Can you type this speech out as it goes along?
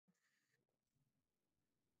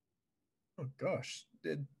Oh gosh.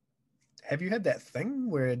 Have you had that thing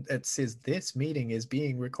where it says this meeting is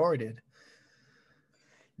being recorded?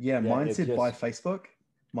 Yeah, Yeah, mine it said by just Facebook.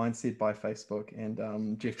 Mine said by Facebook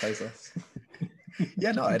and Jeff Bezos.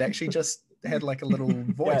 Yeah, no, it actually just had like a little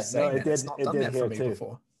voice yeah, no, saying it that. It's did not it done did that for here me too.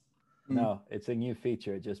 before. No, it's a new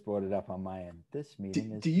feature. It just brought it up on my end. This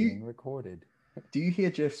meeting is do you being recorded. do you hear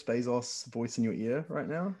Jeff Bezos' voice in your ear right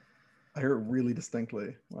now? I hear it really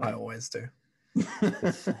distinctly. I always do.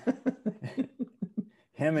 It's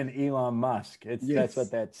him and Elon Musk. Yes.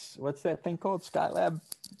 What's that thing called? Skylab?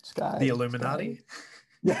 The Illuminati?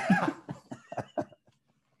 Yeah.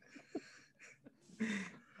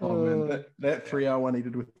 Oh man, that 3 hour one he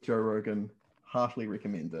did with Joe Rogan, heartily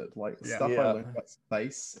recommend it. Like stuff I learned about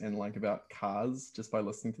space and like about cars just by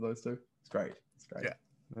listening to those two. It's great. It's great. Yeah.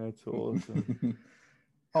 That's awesome.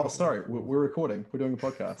 Oh, sorry, we're recording. We're doing a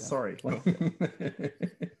podcast. Sorry.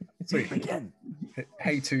 Sweet. Again.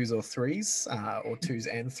 Hey, twos or threes, or twos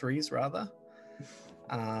and threes rather.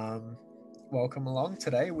 Welcome along.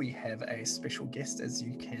 Today we have a special guest, as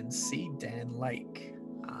you can see, Dan Lake.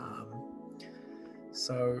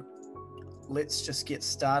 So let's just get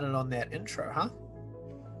started on that intro, huh?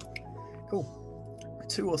 Cool.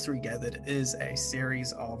 Two or Three Gathered is a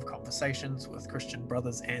series of conversations with Christian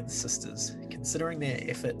brothers and sisters, considering their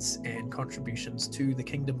efforts and contributions to the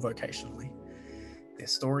kingdom vocationally, their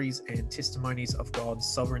stories and testimonies of God's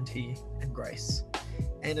sovereignty and grace,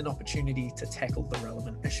 and an opportunity to tackle the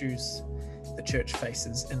relevant issues the church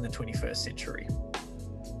faces in the 21st century.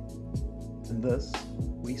 In this,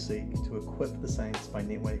 we seek to equip the saints by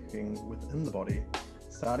networking within the body,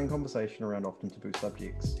 starting conversation around often taboo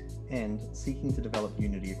subjects, and seeking to develop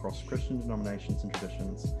unity across Christian denominations and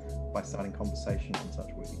traditions by starting conversation on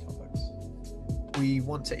such worthy topics. We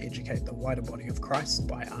want to educate the wider body of Christ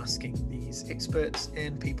by asking these experts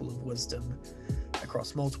and people of wisdom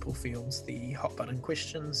across multiple fields the hot button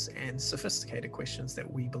questions and sophisticated questions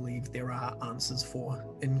that we believe there are answers for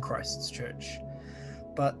in Christ's church,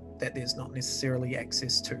 but that there's not necessarily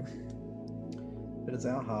access to. It is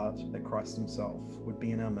our heart that Christ himself would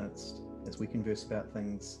be in our midst as we converse about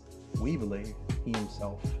things we believe he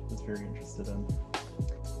himself is very interested in.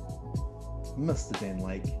 Mr. Dan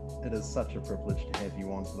Lake, it is such a privilege to have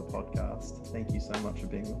you onto the podcast. Thank you so much for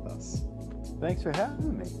being with us. Thanks for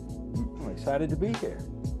having me. I'm excited to be here.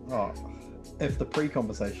 Oh, if the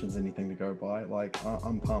pre-conversation's anything to go by, like,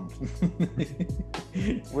 I'm pumped.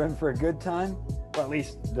 We're in for a good time. Well, at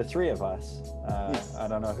least the three of us. Yes. I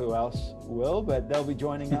don't know who else will, but they'll be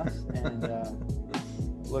joining us, and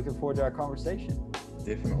looking forward to our conversation.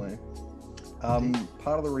 Definitely.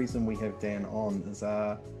 Part of the reason we have Dan on is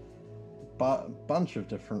a bunch of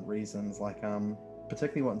different reasons. Like,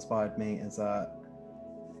 particularly what inspired me is a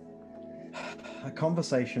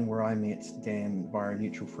conversation where I met Dan via a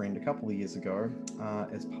mutual friend a couple of years ago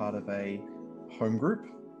as part of a home group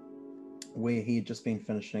where he had just been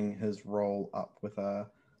finishing his role up with a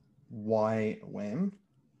YWAM,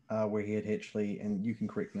 where he had actually, and you can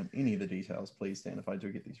correct me on any of the details, please, Dan, if I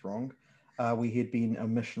do get these wrong. We had been a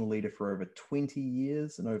missional leader for over 20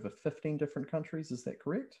 years in over 15 different countries. Is that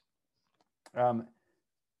correct?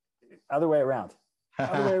 Other way around.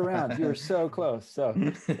 Other way around. You were so close. So,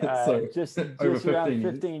 just around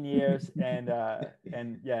 15 years and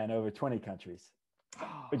over 20 countries.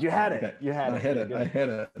 But you had it. Okay. You had it. I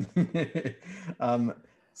had it.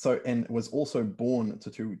 So, and was also born to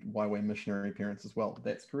two YWAM missionary parents as well.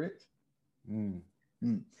 That's correct? Mm.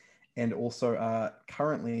 And also,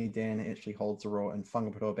 currently, Dan actually holds a role in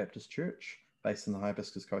Whangaparoa Baptist Church, based in the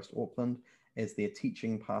Hibiscus Coast, Auckland, as their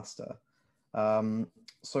teaching pastor.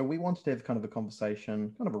 So we wanted to have kind of a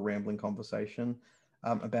conversation, kind of a rambling conversation,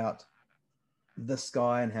 about this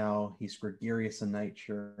guy and how he's gregarious in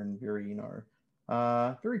nature and very,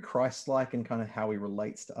 very Christ-like, and kind of how he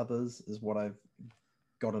relates to others is what I've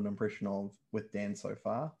got an impression of with Dan so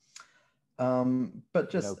far. But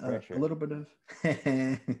just a little bit of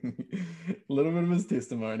a little bit of his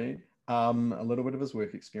testimony, a little bit of his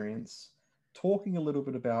work experience, talking a little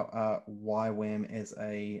bit about YWAM as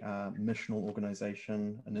a missional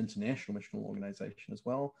organization, an international missional organization as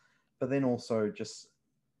well, but then also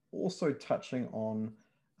touching on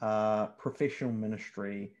professional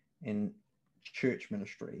ministry and church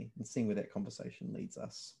ministry and seeing where that conversation leads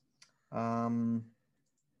us.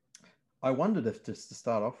 I wondered if, just to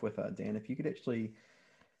start off with, Dan, if you could actually,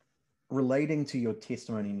 relating to your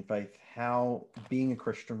testimony in faith, how being a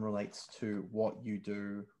Christian relates to what you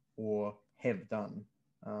do or have done.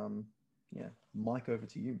 Mike, over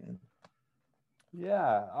to you, man.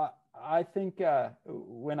 Yeah, I think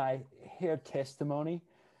when I hear testimony,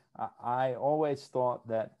 I always thought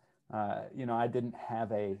that, I didn't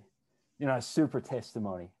have a a super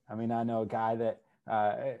testimony. I mean, I know a guy that,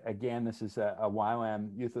 again, this is a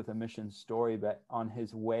YWAM Youth with a Mission story, but on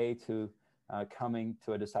his way to coming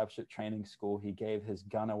to a discipleship training school, he gave his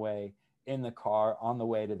gun away in the car on the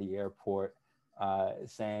way to the airport,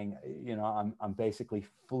 saying, I'm basically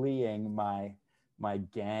fleeing my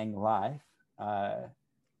gang life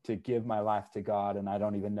to give my life to God, and I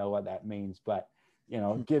don't even know what that means, but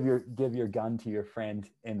give your gun to your friend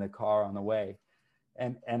in the car on the way.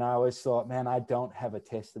 And I always thought, man, I don't have a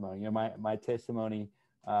testimony. My testimony,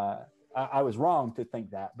 I was wrong to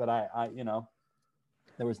think that, but I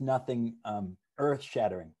there was nothing earth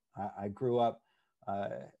shattering. I grew up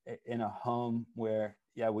in a home where,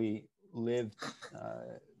 we lived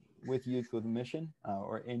with Youth with a Mission,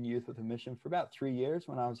 or in Youth with a Mission for about 3 years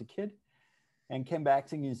when I was a kid, and came back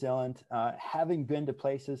to New Zealand, having been to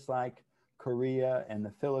places like Korea and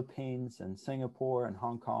the Philippines and Singapore and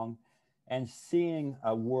Hong Kong, and seeing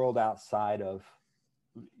a world outside of,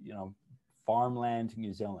 farmland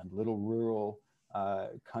New Zealand, little rural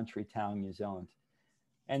country town New Zealand.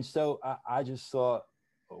 And so I just thought,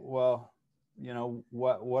 well,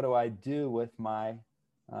 what do I do with my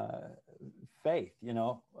faith?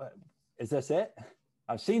 Is this it?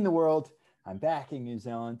 I've seen the world. I'm back in New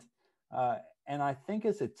Zealand. And I think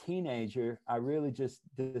as a teenager, I really just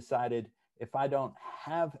decided, if I don't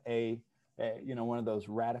have one of those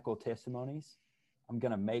radical testimonies, I'm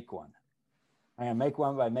going to make one. I'm going to make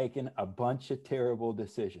one by making a bunch of terrible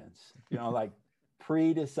decisions, like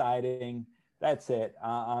pre-deciding, that's it.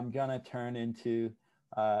 I'm going to turn into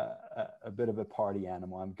a bit of a party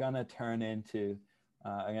animal. I'm going to turn into,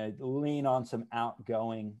 I'm going to lean on some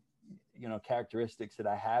outgoing, characteristics that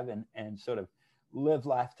I have, and sort of live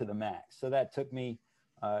life to the max. So that took me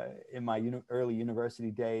in my early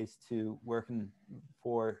university days to working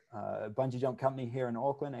for a bungee jump company here in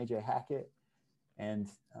Auckland, AJ Hackett. And,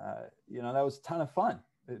 that was a ton of fun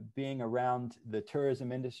being around the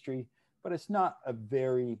tourism industry, but it's not a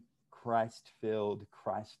very Christ-filled,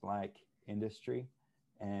 Christ-like industry.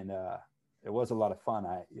 And it was a lot of fun.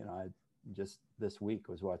 I just this week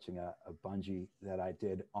was watching a bungee that I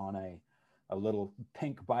did on a little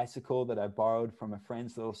pink bicycle that I borrowed from a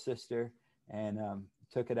friend's little sister, and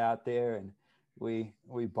took it out there, and we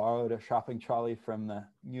borrowed a shopping trolley from the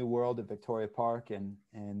New World at Victoria Park, and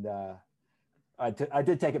I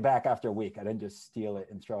did take it back after a week. I didn't just steal it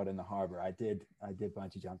and throw it in the harbor. I did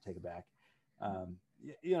bungee jump, take it back.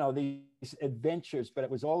 These adventures, but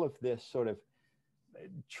it was all of this sort of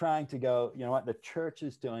trying to go, the church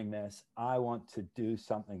is doing this. I want to do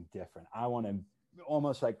something different. I want to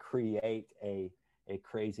almost like create a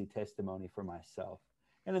crazy testimony for myself.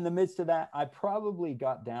 And in the midst of that, I probably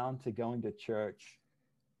got down to going to church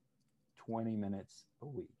 20 minutes a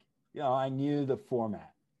week. I knew the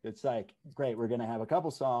format. It's like, great, we're going to have a couple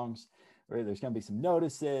songs, or there's going to be some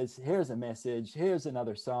notices. Here's a message. Here's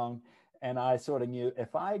another song. And I sort of knew,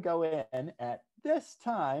 if I go in at this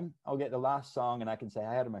time, I'll get the last song and I can say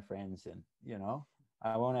hi to my friends, and,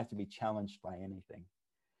 I won't have to be challenged by anything.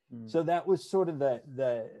 So that was sort of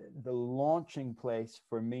the launching place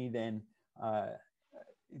for me then,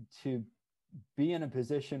 to be in a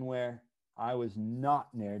position where I was not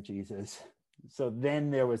near Jesus. So then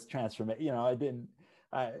there was transformation.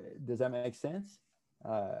 Does that make sense?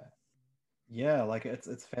 Yeah, like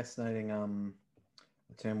it's fascinating.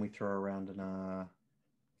 The term we throw around in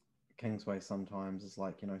Kingsway sometimes is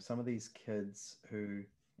like, some of these kids who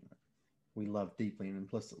we love deeply and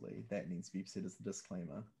implicitly, that needs to be said as the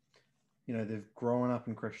disclaimer. They've grown up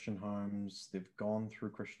in Christian homes, they've gone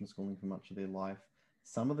through Christian schooling for much of their life.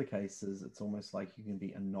 Some of the cases, it's almost like you can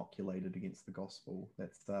be inoculated against the gospel.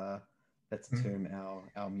 That's a term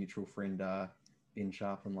our mutual friend Ben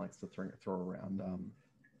Sharpin likes to throw around.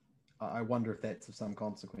 I wonder if that's of some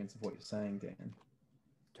consequence of what you're saying, Dan.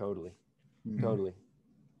 Totally.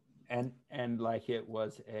 And like it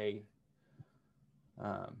was a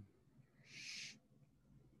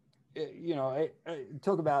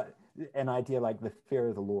talk about an idea like the fear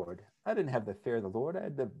of the Lord. I didn't have the fear of the Lord. I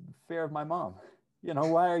had the fear of my mom.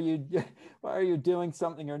 Why are you doing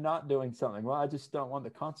something or not doing something? Well, I just don't want the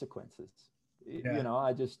consequences. Yeah.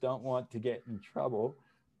 I just don't want to get in trouble.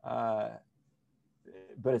 But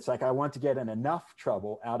it's like, I want to get in enough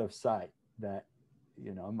trouble out of sight that,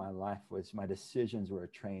 my decisions were a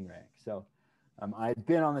train wreck. So I'd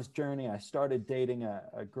been on this journey. I started dating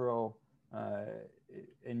a girl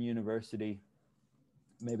in university,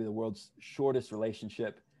 maybe the world's shortest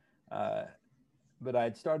relationship. But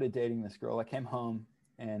I'd started dating this girl. I came home,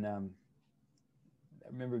 and I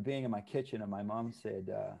remember being in my kitchen, and my mom said,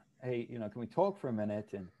 hey, can we talk for a minute?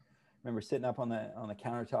 And I remember sitting up on the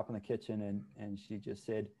countertop in the kitchen, and she just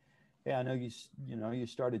said, hey, I know you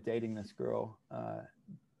started dating this girl,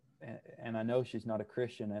 and I know she's not a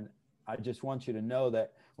Christian, and I just want you to know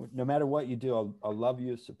that no matter what you do, I'll love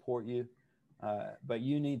you, support you, but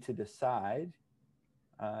you need to decide.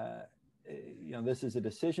 This is a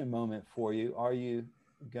decision moment for you. Are you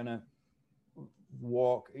gonna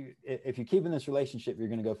walk? If you keep in this relationship, you're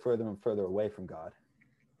gonna go further and further away from God,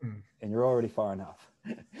 and you're already far enough.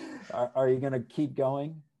 Are you gonna keep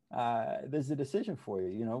going? There's a decision for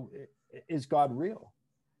you. Is God real?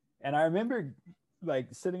 And I remember like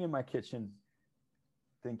sitting in my kitchen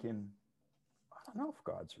thinking, I don't know if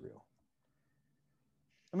God's real.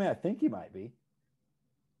 I mean, I think he might be,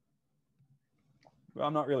 but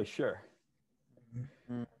I'm not really sure.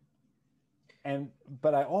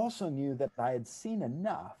 But I also knew that I had seen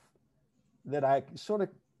enough that I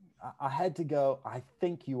had to go, I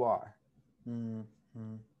think you are.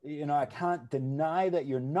 I can't deny that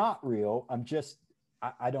you're not real.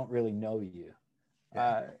 I don't really know you.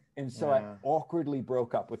 And so I awkwardly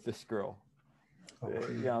broke up with this girl.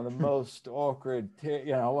 The most awkward,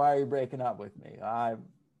 why are you breaking up with me?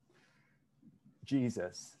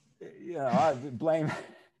 Jesus, I blame.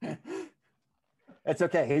 It's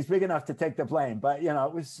okay. He's big enough to take the blame, but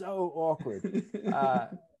it was so awkward.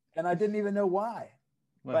 And I didn't even know why.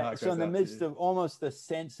 But so in the midst of almost the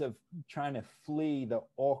sense of trying to flee the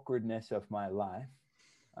awkwardness of my life,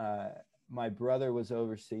 my brother was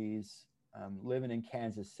overseas, living in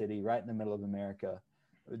Kansas City, right in the middle of America,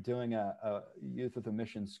 doing a youth with a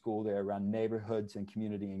mission school there around neighborhoods and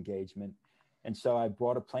community engagement. And so I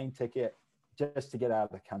bought a plane ticket just to get out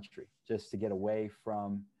of the country, just to get away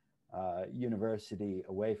from university,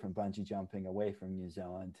 away from bungee jumping, away from New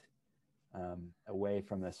Zealand, away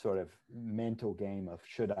from the sort of mental game of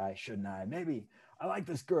should I, shouldn't I? Maybe I like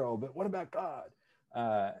this girl, but what about God?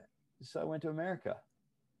 So I went to America.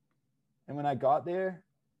 And when I got there,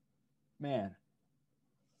 man,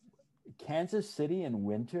 Kansas City in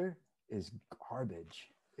winter is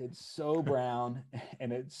garbage. It's so brown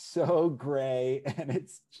and it's so gray and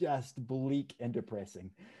it's just bleak and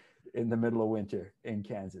depressing in the middle of winter in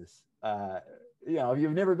Kansas. If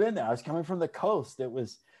you've never been there, I was coming from the coast. It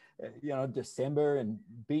was, December and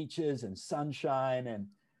beaches and sunshine and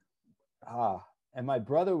my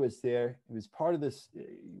brother was there. He was part of this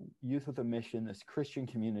youth with a mission, this Christian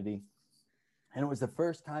community. And it was the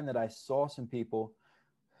first time that I saw some people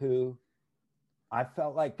who I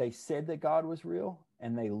felt like they said that God was real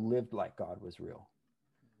and they lived like God was real.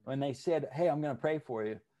 When they said, hey, I'm going to pray for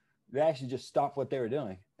you, they actually just stopped what they were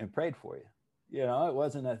doing and prayed for you. It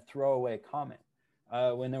wasn't a throwaway comment.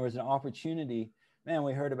 When there was an opportunity, man,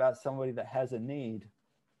 we heard about somebody that has a need.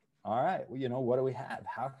 All right, what do we have?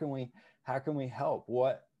 How can we help?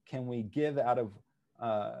 What can we give out of,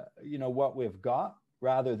 what we've got,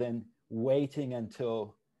 rather than waiting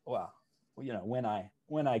until, when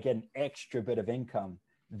I get an extra bit of income,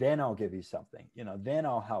 then I'll give you something, then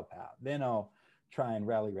I'll help out, then I'll try and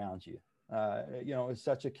rally around you. It was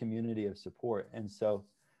such a community of support. And so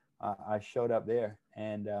I showed up there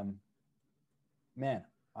and, man,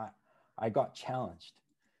 I got challenged.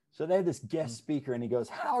 So they had this guest speaker and he goes,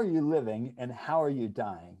 how are you living and how are you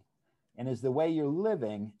dying? And is the way you're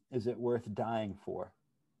living, is it worth dying for?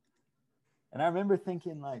 And I remember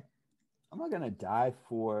thinking like, I'm not going to die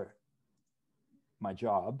for my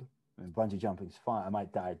job. I mean, bungee jumping is fun. I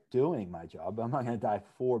might die doing my job, but I'm not going to die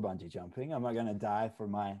for bungee jumping. I'm not going to die for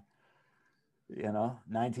my,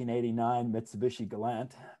 1989 Mitsubishi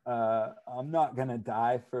Galant. I'm not going to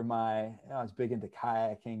die for my, I was big into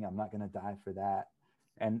kayaking. I'm not going to die for that.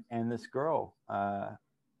 And this girl,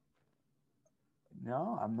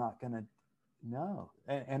 no, I'm not going to, no.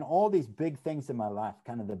 And all these big things in my life,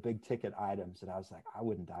 kind of the big ticket items that I was like, I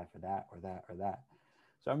wouldn't die for that or that or that.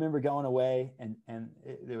 So I remember going away and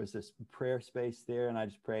there was this prayer space there and I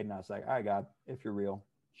just prayed and I was like, all right, God, if you're real,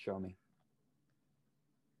 show me.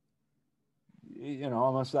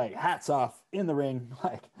 Almost like hats off in the ring,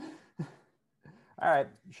 like, all right,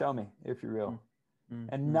 show me if you're real.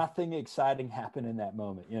 And nothing exciting happened in that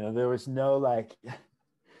moment. There was no like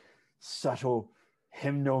subtle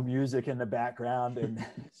hymnal music in the background and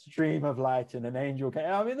stream of light and an angel.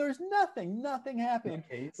 I mean, there's nothing happened.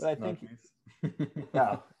 But I think,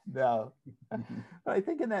 no. But I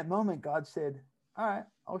think in that moment, God said, all right,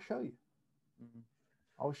 I'll show you.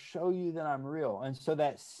 I'll show you that I'm real. And so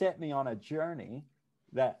that set me on a journey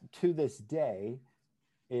that to this day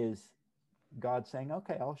is God saying,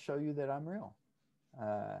 okay, I'll show you that I'm real.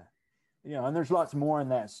 And there's lots more in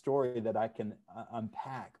that story that I can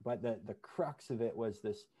unpack, but the crux of it was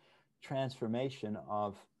this transformation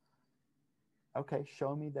of, okay,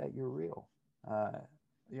 show me that you're real.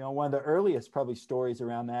 one of the earliest probably stories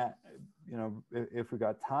around that, if we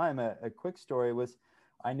got time, a quick story was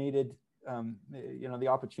I needed, the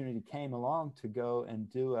opportunity came along to go and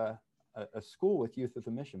do a school with Youth with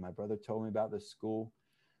a Mission. My brother told me about this school,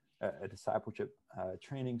 a discipleship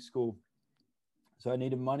training school. So I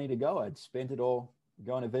needed money to go. I'd spent it all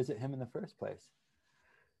going to visit him in the first place.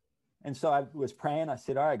 And so I was praying. I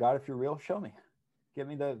said, all right, God, if you're real, show me. Give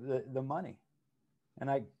me the money. And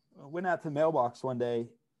I went out to the mailbox one day,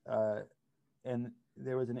 and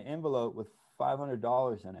there was an envelope with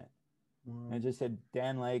 $500 in it. And it just said,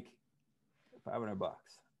 Dan Lake, $500. Wow.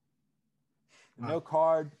 No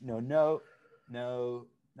card, no note, no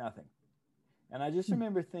nothing. And I just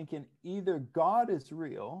remember thinking, either God is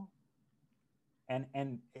real, and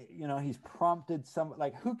he's prompted some,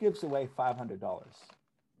 who gives away $500?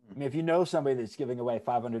 I mean, if you know somebody that's giving away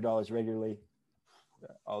 $500 regularly,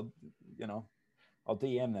 I'll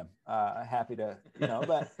DM them. Happy to,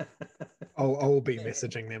 but I'll be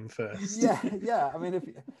messaging them first. Yeah. I mean,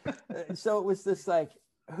 so it was this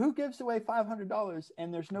who gives away $500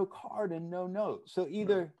 and there's no card and no note? So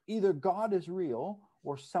either God is real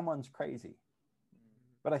or someone's crazy.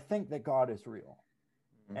 But I think that God is real.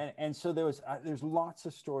 And so there's lots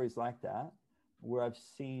of stories like that where I've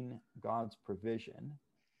seen God's provision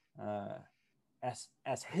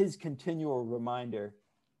as his continual reminder,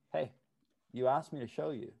 hey, you asked me to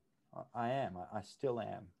show you. I still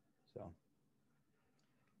am. So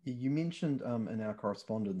you mentioned in our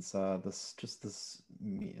correspondence this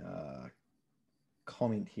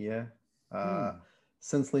comment here.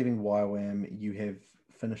 Since leaving YWAM, you have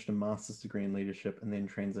finished a master's degree in leadership and then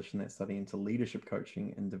transitioned that study into leadership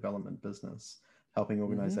coaching and development business, helping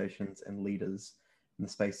organizations and leaders in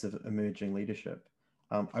the space of emerging leadership.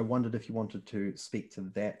 I wondered if you wanted to speak to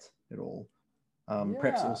that at all.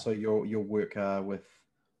 Perhaps also your work with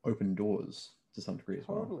Open Doors to some degree as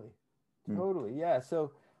well. Totally. Yeah.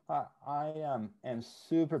 So I am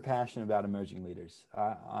super passionate about emerging leaders.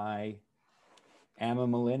 I am a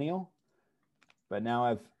millennial, but now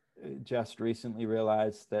I've just recently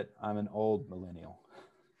realized that I'm an old millennial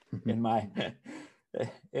in my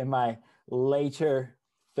later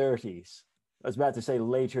 30s. I was about to say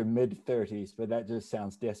later mid 30s, but that just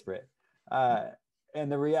sounds desperate.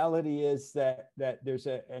 And the reality is that there's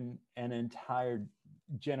an entire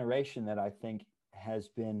generation that I think has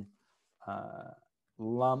been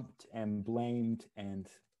lumped and blamed and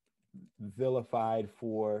vilified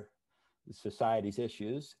for society's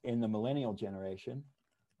issues in the millennial generation.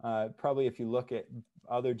 Probably if you look at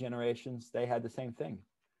other generations, they had the same thing.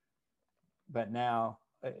 But now,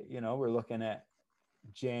 we're looking at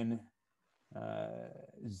Gen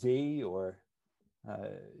Z or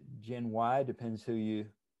Gen Y, depends who you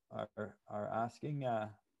are asking,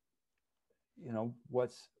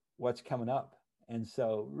 what's coming up. And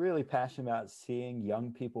so really passionate about seeing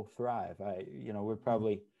young people thrive. We're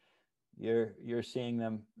probably, you're seeing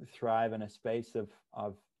them thrive in a space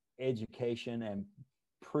of education and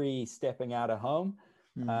pre-stepping out of home.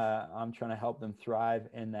 I'm trying to help them thrive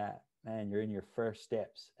in that, man, you're in your first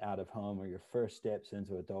steps out of home or your first steps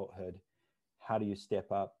into adulthood. How do you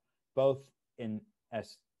step up both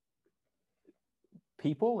as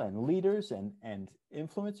people and leaders and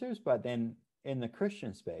influencers, but then in the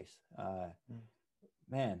Christian space,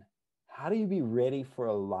 man, how do you be ready for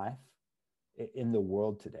a life in the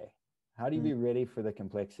world today? How do you be ready for the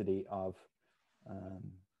complexity of,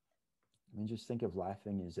 just think of life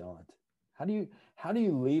in New Zealand. How do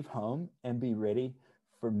you leave home and be ready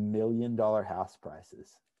for $1 million house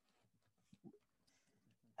prices?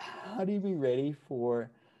 How do you be ready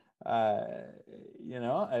for,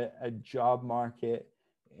 a job market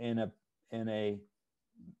in a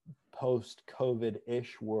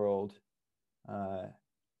post-COVID-ish world?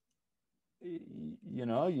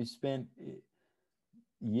 You spent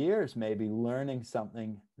years maybe learning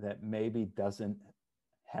something that maybe doesn't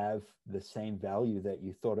have the same value that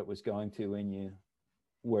you thought it was going to when you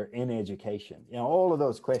were in education. All of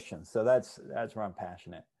those questions. So that's where I'm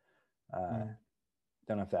passionate.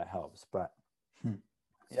 Don't know if that helps, but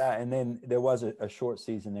yeah. And then there was a short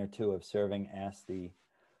season there too of serving as the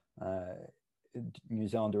New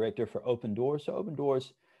Zealand director for Open Doors. So Open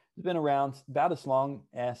Doors has been around about as long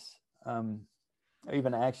as,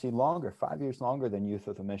 even actually longer, 5 years longer than Youth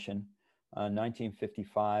with a Mission.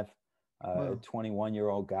 1955, a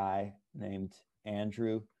 21-year-old guy named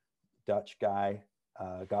Andrew, Dutch guy,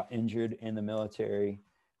 got injured in the military,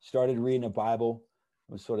 started reading a Bible.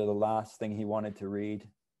 It was sort of the last thing he wanted to read.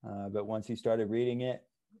 But once he started reading it,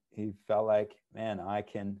 he felt like, man, I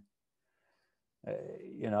can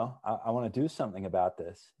I want to do something about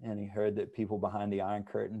this. And he heard that people behind the Iron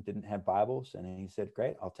Curtain didn't have Bibles. And he said,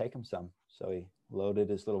 great, I'll take them some. So he loaded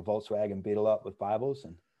his little Volkswagen Beetle up with Bibles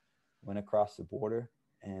and went across the border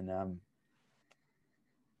and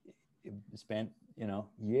spent,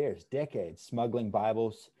 years, decades smuggling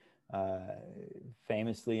Bibles.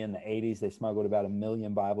 Famously in the 80s, they smuggled about 1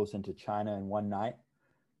 million Bibles into China in one night.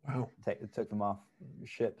 Wow. It took them off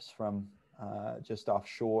ships from just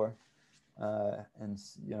offshore and,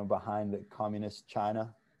 behind the communist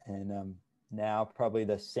China. And now probably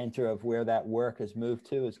the center of where that work has moved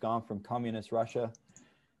to has gone from communist Russia,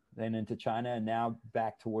 then into China, and now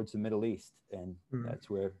back towards the Middle East. And that's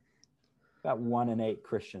where about 1 in 8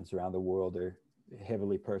 Christians around the world are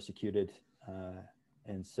heavily persecuted.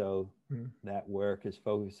 And so that work is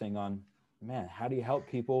focusing on, man, how do you help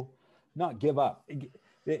people not give up?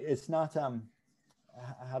 It's not,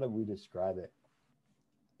 how do we describe it?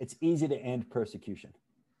 It's easy to end persecution.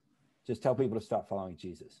 Just tell people to stop following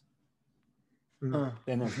Jesus. Then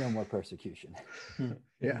there's no more persecution.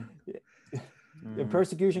 Yeah. The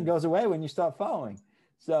persecution goes away when you stop following.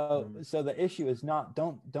 So the issue is not,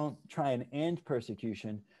 don't try and end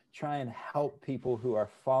persecution. Try and help people who are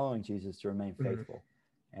following Jesus to remain faithful.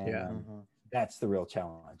 And that's the real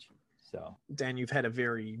challenge. So, Dan, you've had a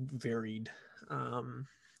very varied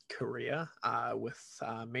career with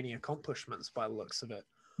many accomplishments by the looks of it.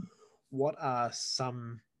 What are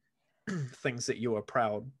some things that you are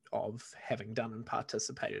proud of having done and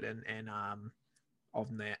participated in? And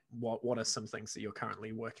of that, what are some things that you're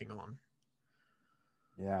currently working on?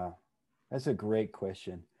 Yeah, that's a great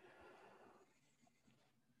question.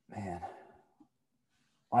 Man,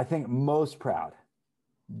 I think most proud,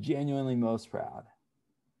 genuinely most proud,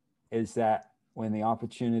 is that when the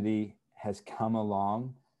opportunity has come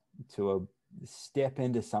along to step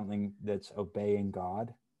into something that's obeying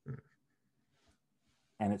God,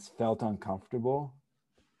 and it's felt uncomfortable,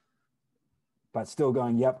 but still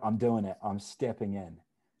going, yep, I'm doing it. I'm stepping in.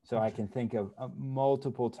 So I can think of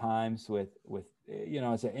multiple times with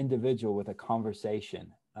as an individual with a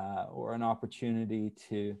conversation or an opportunity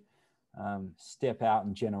to step out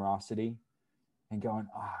in generosity and going,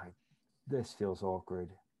 this feels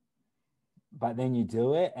awkward. But then you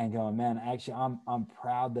do it and going, man, actually, I'm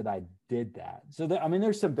proud that I did that. So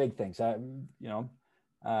there's some big things.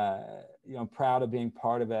 Proud of being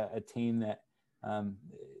part of a team that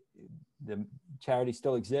the charity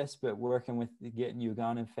still exists, but working with getting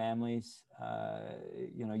Ugandan families,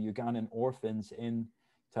 Ugandan orphans into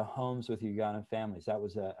homes with Ugandan families. That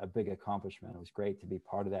was a big accomplishment. It was great to be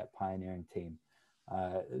part of that pioneering team.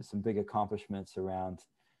 Some big accomplishments around,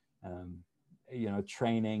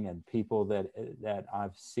 training and people that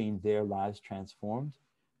I've seen their lives transformed.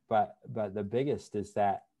 But the biggest is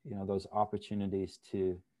that, those opportunities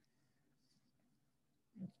to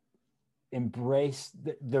embrace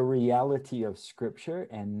the reality of Scripture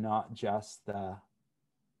and not just the,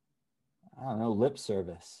 lip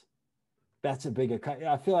service. That's a big,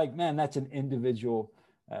 I feel like, man, that's an individual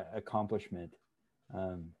accomplishment.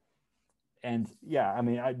 And yeah,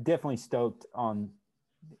 I definitely stoked on,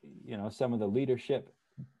 some of the leadership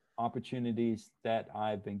opportunities that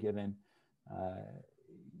I've been given,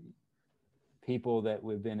 people that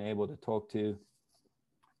we've been able to talk to.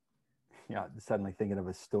 Suddenly thinking of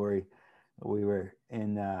a story. We were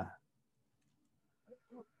in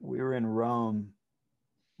Rome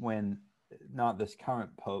when not this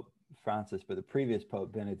current Pope Francis, but the previous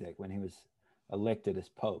Pope Benedict, when he was elected as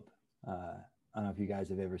Pope. I don't know if you guys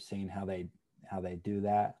have ever seen how they do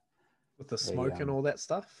that with the smoke and all that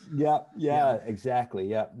stuff. Yeah, exactly.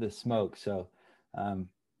 Yeah, the smoke. So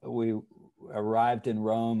we arrived in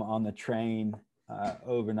Rome on the train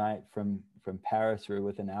overnight from Paris. We were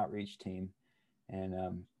with an outreach team,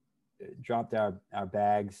 and dropped our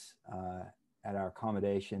bags at our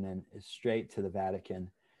accommodation and straight to the Vatican.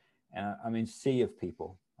 And sea of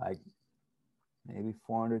people, like maybe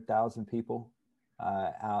 400,000 people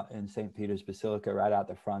out in St. Peter's Basilica, right out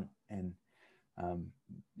the front. And,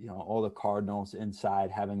 all the cardinals inside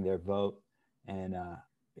having their vote. And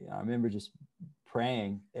I remember just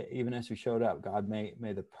praying, even as we showed up, God, may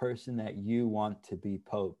the person that you want to be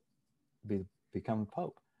Pope become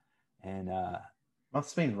Pope. And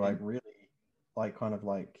must have been really kind of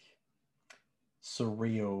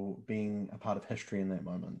surreal being a part of history in that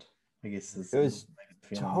moment. I guess it was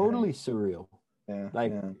totally surreal.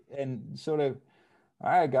 And sort of, all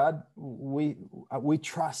right, God, we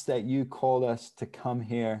trust that you called us to come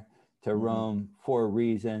here to Rome for a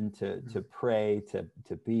reason, to pray,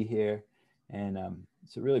 to be here. And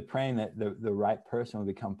so really praying that the right person will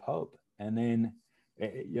become Pope. And then,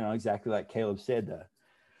 exactly like Caleb said,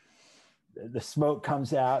 the smoke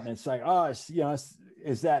comes out, and it's like, oh,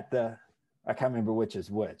 is that the, I can't remember which is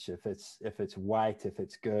which, if it's white, if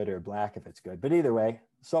it's good, or black, if it's good. But either way,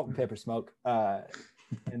 salt and pepper smoke.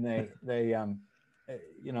 And they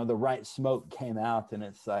the right smoke came out, and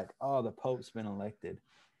it's like, oh, the Pope's been elected.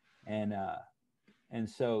 And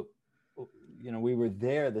so, we were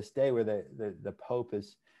there this day where the Pope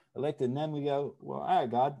is elected. And then we go, well, all right,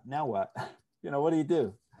 God, now what? What do you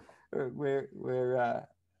do? We're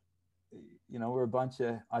a bunch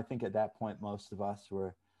of, I think at that point, most of us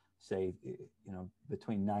were, say,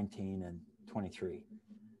 between 19 and 23.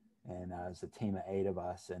 And it was a team of 8 of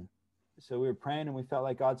us. And so we were praying, and we felt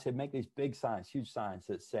like God said, make these big signs, huge signs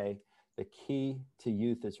that say the key to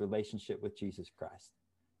youth is relationship with Jesus Christ.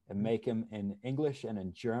 And make them in English and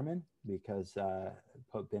in German, because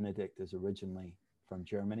Pope Benedict is originally from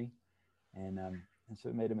Germany. And so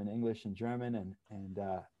we made them in English and German. And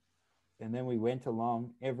then we went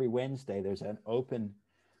along every Wednesday. There's an open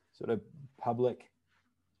sort of public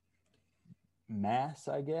mass,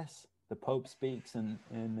 I guess. The Pope speaks in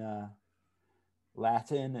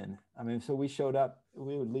Latin. And so we showed up,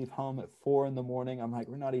 we would leave home at 4 a.m. I'm like,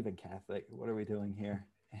 we're not even Catholic. What are we doing here?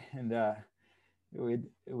 And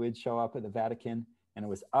we'd show up at the Vatican, and it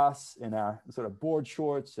was us in our sort of board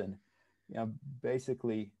shorts and,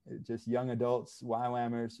 basically just young adults,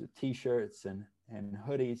 YWAMers with t-shirts and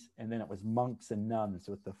hoodies. And then it was monks and nuns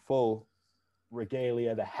with the full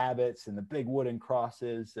regalia, the habits and the big wooden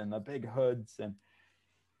crosses and the big hoods.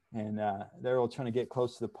 And they're all trying to get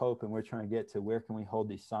close to the Pope, and we're trying to get to where can we hold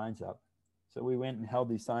these signs up. So we went and held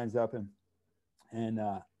these signs up, and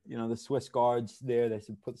the Swiss guards there, they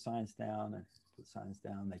said, put signs down, and put signs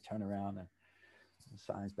down. They turn around and the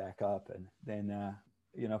signs back up. And then,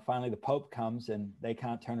 finally the Pope comes, and they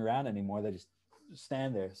can't turn around anymore. They just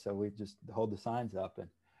stand there. So we just hold the signs up. And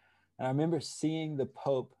I remember seeing the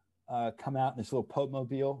Pope come out in this little Pope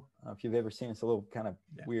mobile. If you've ever seen it, it's a little kind of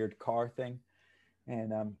weird car thing.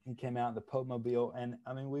 And he came out in the Pope mobile. And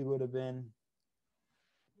we would have been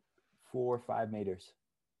 4 or 5 meters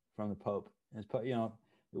from the Pope. And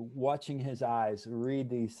watching his eyes read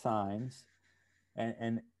these signs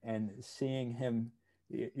and seeing him,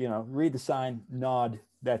 read the sign, nod,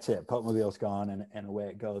 that's it, Pope mobile's gone, and away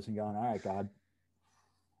it goes, and going, all right, God,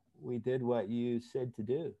 we did what you said to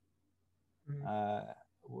do.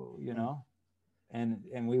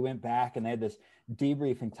 And we went back, and they had this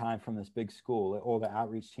debriefing time from this big school. All the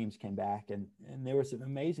outreach teams came back, and there were some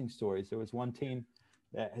amazing stories. There was one team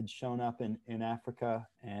that had shown up in Africa,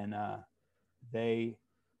 and they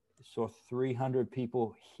saw 300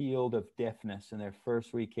 people healed of deafness in their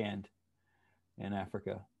first weekend in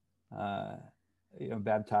Africa.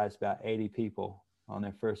 Baptized about 80 people on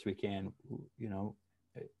their first weekend.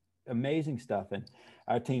 Amazing stuff. And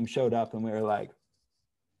our team showed up, and we were like,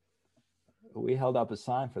 we held up a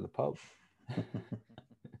sign for the Pope.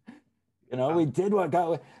 We did what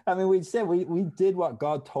God, we said we did what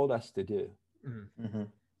God told us to do. Mm-hmm.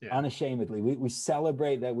 Yeah. Unashamedly. We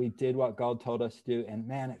celebrate that we did what God told us to do. And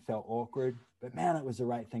man, it felt awkward, but man, it was the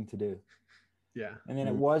right thing to do. Yeah. And then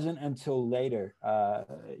it wasn't until later,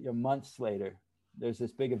 months later, there's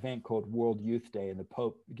this big event called World Youth Day, and the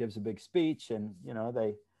Pope gives a big speech, and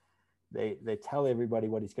they tell everybody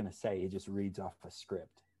what he's going to say. He just reads off a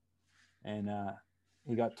script. And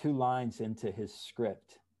he got 2 lines into his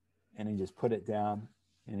script, and he just put it down,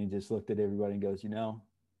 and he just looked at everybody and goes,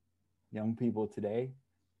 young people today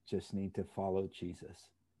just need to follow Jesus.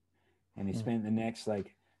 And he spent the next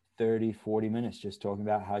 30, 40 minutes just talking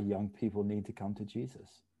about how young people need to come to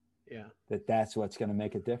Jesus. Yeah. That's what's going to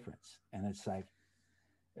make a difference. And it's like,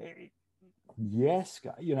 yes,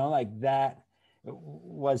 God, that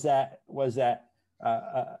was a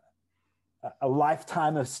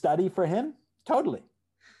lifetime of study for him? Totally.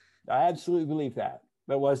 I absolutely believe that.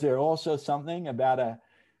 But was there also something about a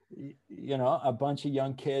bunch of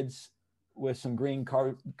young kids with some green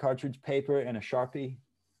cartridge paper and a Sharpie?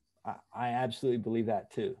 I absolutely believe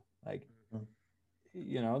that too.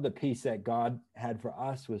 The peace that God had for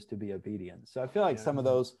us was to be obedient. So I feel like some of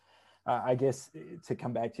those, I guess, to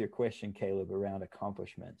come back to your question, Caleb, around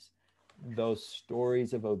accomplishments, those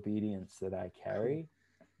stories of obedience that I carry,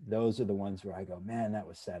 those are the ones where I go, man, that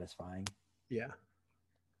was satisfying. Yeah.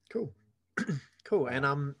 Cool. Cool.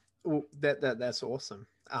 And that's awesome.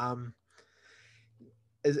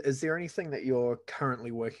 Is there anything that you're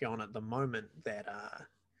currently working on at the moment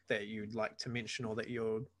that you'd like to mention, or that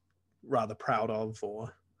you're rather proud of,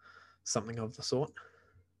 or something of the sort?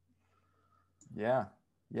 Yeah.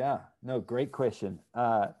 No, great question.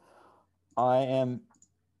 I am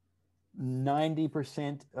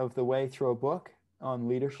 90% of the way through a book on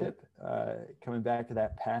leadership, coming back to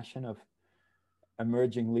that passion of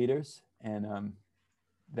Emerging Leaders, and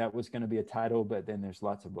that was going to be a title, but then there's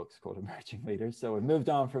lots of books called Emerging Leaders, so we moved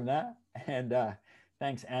on from that. And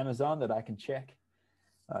thanks Amazon that I can check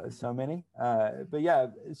so many. But yeah,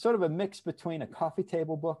 it's sort of a mix between a coffee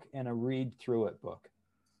table book and a read through it book.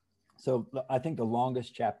 So I think the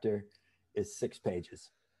longest chapter is 6 pages.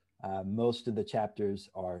 Most of the chapters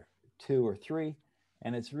are 2 or 3,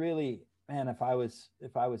 and it's really, man, if I was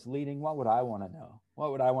leading, what would I want to know?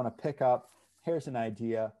 What would I want to pick up? Here's an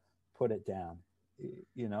idea, put it down.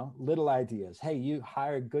 You know, little ideas. Hey, you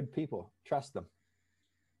hired good people, trust them.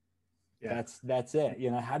 Yeah. That's it.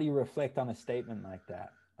 You know, how do you reflect on a statement like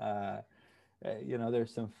that? You know,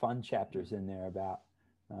 there's some fun chapters in there about,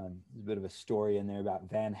 there's a bit of a story in there about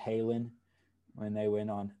Van Halen when they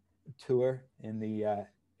went on tour in the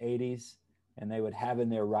 80s, and they would have in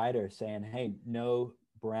their rider saying, hey, no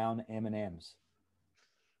brown M&Ms.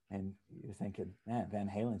 And you're thinking, man, Van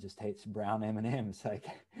Halen just hates brown M&Ms. Like,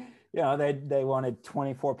 you know, they wanted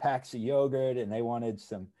 24 packs of yogurt, and they wanted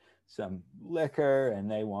some liquor, and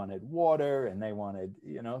they wanted water, and they wanted,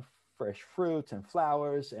 you know, fresh fruits and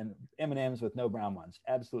flowers, and M&Ms with no brown ones,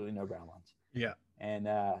 absolutely no brown ones. Yeah.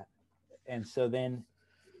 And so then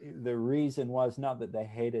the reason was not that they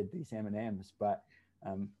hated these M&Ms, but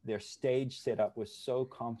their stage setup was so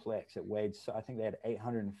complex. It weighed, so I think they had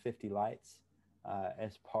 850 lights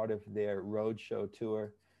as part of their roadshow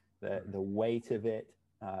tour. The weight of it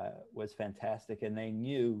was fantastic, and they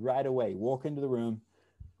knew right away, walk into the room,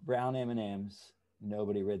 brown M&Ms,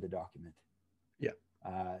 nobody read the document. Yeah.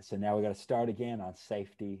 So now we got to start again on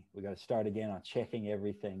safety. We got to start again on checking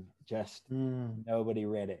everything. Just nobody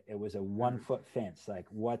read it. It was a 1-foot fence. Like,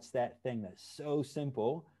 what's that thing that's so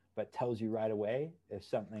simple but tells you right away if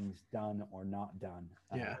something's done or not done?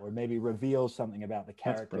 Or maybe reveals something about the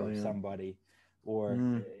character of somebody,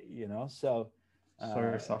 or you know. So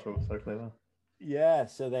subtle, so clever. Yeah.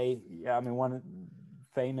 So I mean, one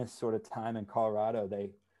famous sort of time in Colorado, they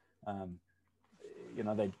you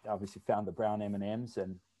know, they obviously found the brown M&Ms,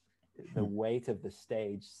 and the weight of the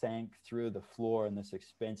stage sank through the floor in this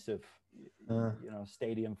expensive, you know,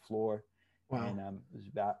 stadium floor. Wow. And it was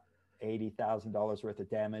about $80,000 worth of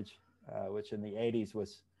damage, which in the 80s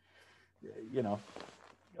was, you know,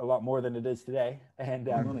 a lot more than it is today. And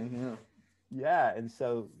yeah. And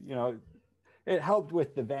so, you know, it helped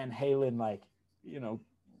with the Van Halen, like, you know,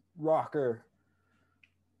 rocker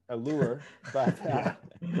allure, but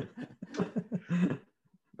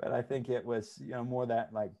but I think it was, you know, more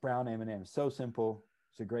that like brown M&M, so simple.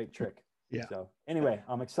 It's a great trick. Yeah. So anyway,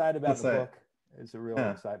 I'm excited about the book. It's a real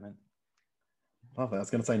excitement. Love that. I was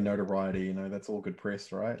going to say notoriety, you know, that's all good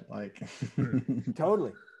press, right? Like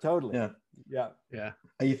totally. Yeah.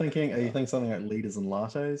 Are you thinking something like Leaders and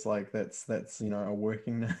Lattes? Like that's, you know, a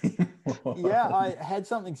working name? Yeah, I had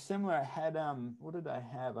something similar. I had, what did I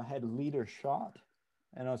have? I had Leader Shot,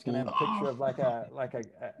 and I was going to have a picture of like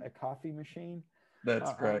a coffee machine.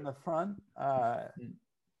 That's great. On the front.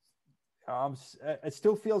 It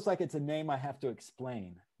still feels like it's a name I have to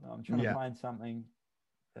explain. I'm trying to find something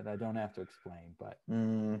that I don't have to explain, but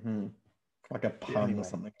like a pun or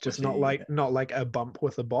something. Just not like a bump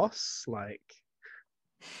with a boss, like.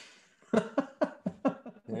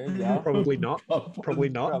 There you go. Probably not. Probably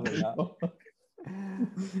not. Probably not.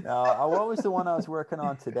 What was the one I was working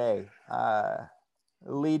on today?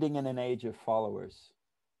 Leading in an Age of Followers.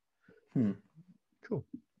 Cool.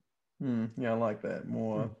 Yeah, I like that.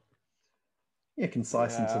 More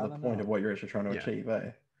concise and to the point of what you're actually trying to achieve,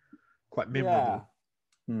 eh? Quite memorable.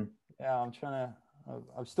 Yeah,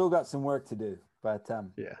 I've still got some work to do, but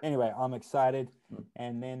anyway, I'm excited.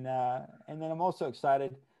 And then I'm also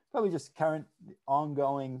excited, probably just current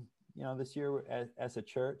ongoing, you know, this year as a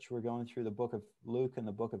church, we're going through the book of Luke and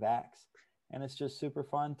the book of Acts. And it's just super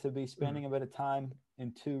fun to be spending a bit of time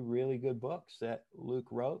in 2 really good books that Luke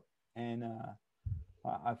wrote. And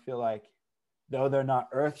I feel like, though they're not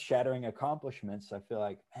earth-shattering accomplishments, I feel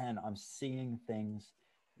like, man, I'm seeing things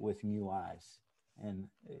with new eyes. And,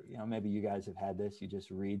 you know, maybe you guys have had this. You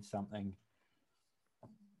just read something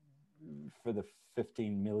for the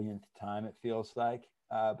 15 millionth time, it feels like,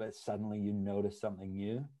 but suddenly you notice something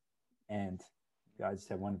new. And I just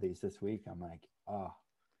had one of these this week. I'm like, oh,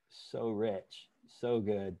 so rich, so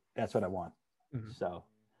good. That's what I want. So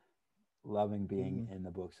loving being in the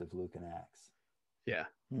books of Luke and Acts. Yeah.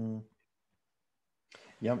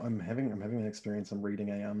 Yeah, I'm having an experience. I'm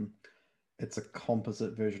reading it's a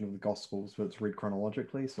composite version of the Gospels, but it's read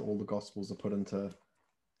chronologically. So all the Gospels are put into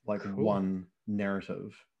like one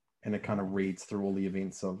narrative, and it kind of reads through all the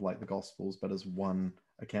events of like the Gospels, but as one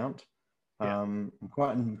account. I'm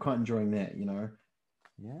quite enjoying that, you know.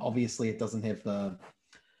 Obviously it doesn't have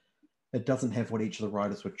it doesn't have what each of the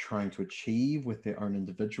writers were trying to achieve with their own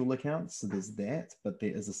individual accounts. So there's that, but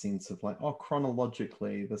there is a sense of like, oh,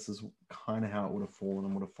 chronologically, this is kind of how it would have fallen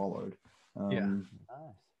and would have followed. Nice.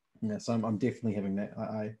 Yeah, so I'm definitely having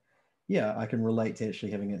that. Yeah, I can relate to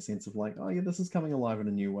actually having that sense of like, oh yeah, this is coming alive in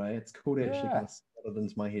a new way. It's cool to actually kind of slot it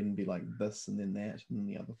into my head and be like this and then that and then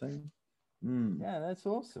the other thing. Yeah, that's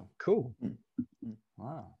awesome. Cool.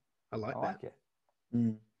 Wow. I like that. Like it.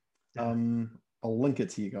 Yeah. I'll link it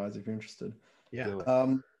to you guys if you're interested. Yeah. Do it.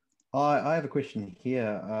 I have a question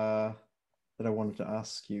here that I wanted to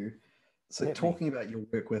ask you. So Hit me. talking about your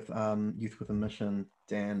work with Youth with a Mission,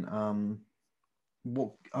 Dan,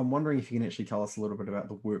 I'm wondering if you can actually tell us a little bit about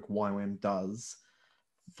the work YWAM does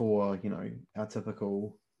for, you know, our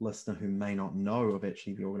typical listener who may not know of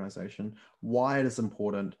actually the organization, why it is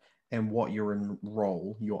important, and what your own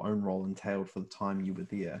role entailed for the time you were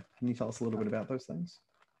there. Can you tell us a little bit about those things?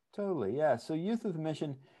 Totally, yeah. So Youth with a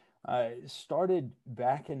Mission started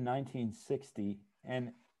back in 1960,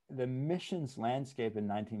 and the missions landscape in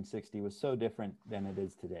 1960 was so different than it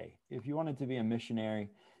is today. If you wanted to be a missionary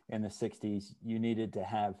in the 60s, you needed to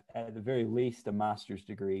have, at the very least, a master's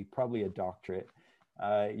degree, probably a doctorate.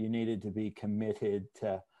 You needed to be committed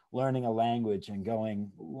to learning a language and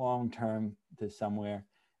going long-term to somewhere.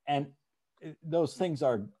 And those things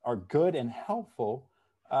are good and helpful.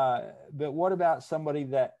 But what about somebody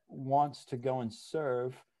that wants to go and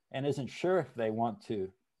serve and isn't sure if they want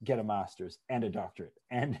to get a master's and a doctorate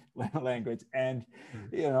and learn a language? And,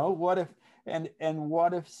 you know, what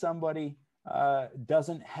if somebody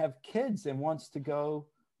doesn't have kids and wants to go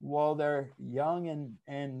while they're young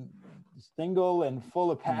and single and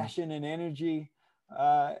full of passion and energy,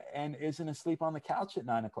 and isn't asleep on the couch at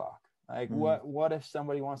 9 o'clock? Like, what if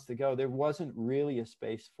somebody wants to go? There wasn't really a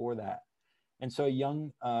space for that. And so a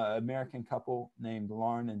young American couple named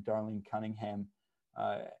Lauren and Darlene Cunningham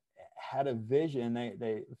had a vision.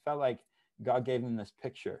 They felt like God gave them this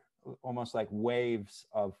picture, almost like waves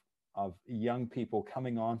of young people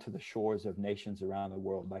coming onto the shores of nations around the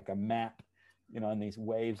world, like a map, you know, and these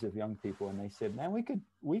waves of young people. And they said, man,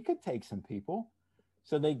 we could take some people.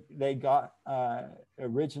 So they got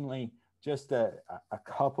originally just a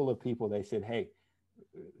couple of people. They said, hey,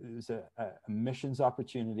 there's a missions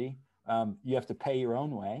opportunity. You have to pay your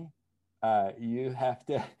own way. You're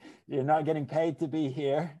not getting paid to be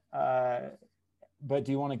here, but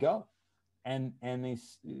do you want to go? And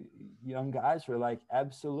these young guys were like,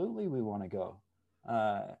 absolutely, we want to go.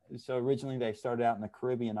 So originally they started out in the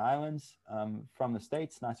Caribbean islands, from the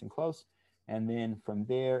States, nice and close. And then from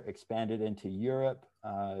there expanded into Europe,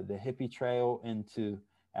 the hippie trail into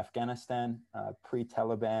Afghanistan,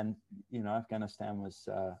 pre-Taliban. You know, Afghanistan was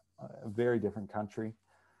a very different country.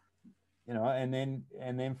 You know, and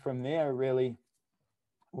then from there, really,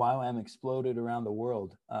 YWAM exploded around the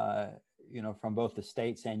world, you know, from both the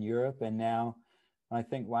States and Europe. And now I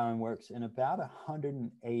think YWAM works in about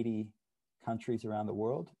 180 countries around the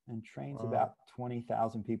world and trains about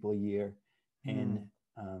 20,000 people a year in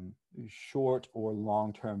short or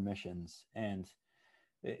long-term missions. And,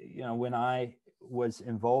 you know, when I was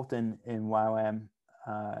involved in YWAM,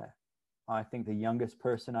 I think the youngest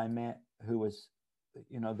person I met who was,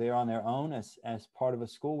 you know, they're on their own as part of a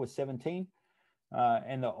school was 17.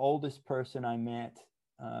 And the oldest person I met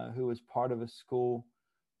who was part of a school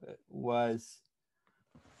was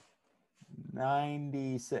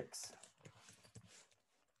 96.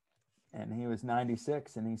 And he was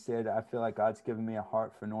 96, and he said, I feel like God's given me a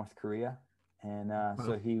heart for North Korea. And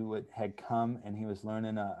so he had come, and he was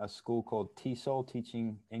learning a school called TESOL,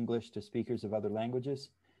 Teaching English to Speakers of Other Languages.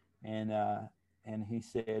 And he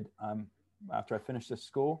said, after I finished the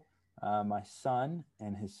school, my son,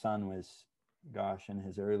 and his son was, gosh, in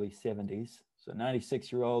his early 70s. So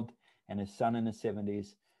 96-year-old and his son in his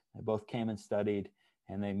 70s, they both came and studied,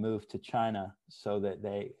 and they moved to China so that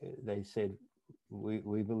they said,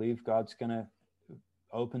 we believe God's going to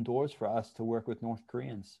open doors for us to work with North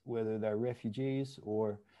Koreans, whether they're refugees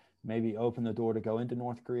or maybe open the door to go into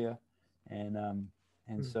North Korea. And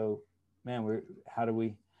so, man, how do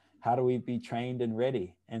we be trained and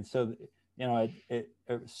ready? And so, you know, it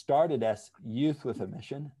started as Youth with a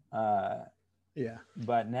Mission.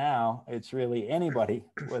 But now it's really anybody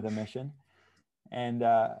with a mission. And,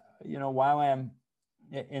 you know, YWAM,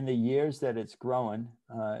 in the years that it's grown,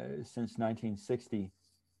 since 1960,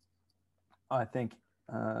 I think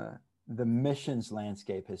the missions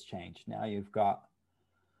landscape has changed. Now you've got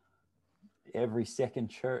every second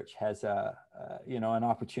church has an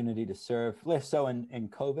opportunity to serve, less so in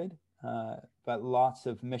COVID, but lots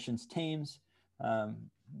of missions teams,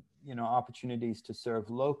 opportunities to serve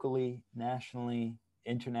locally, nationally,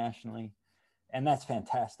 internationally. And that's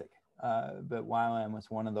fantastic. but YWAM was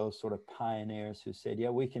one of those sort of pioneers who said, yeah,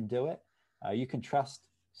 we can do it. You can trust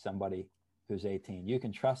somebody who's 18. You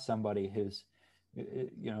can trust somebody who's,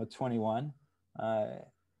 21,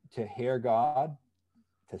 to hear God,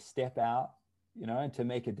 to step out, and to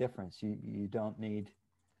make a difference. You don't need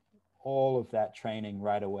all of that training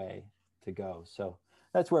right away to go. So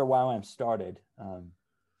that's where YWAM started.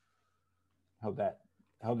 Hope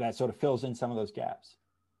that sort of fills in some of those gaps.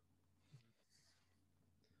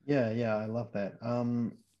 Yeah, I love that.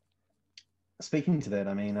 Speaking to that,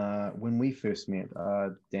 I mean, when we first met,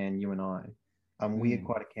 Dan, you and I, we had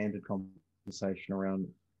quite a candid conversation around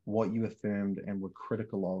what you affirmed and were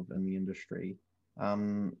critical of in the industry.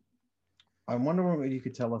 I'm wondering what you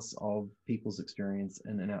could tell us of people's experience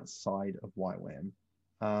in and outside of YWAM.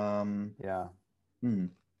 Yeah.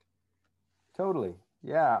 Totally.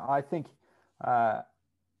 Yeah, I think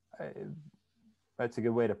that's a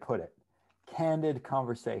good way to put it. Candid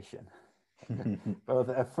conversation, both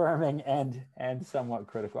affirming and somewhat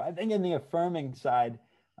critical. I think in the affirming side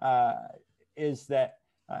is that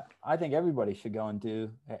I think everybody should go and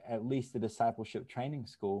do at least a discipleship training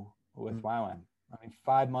school with YWAM. I mean,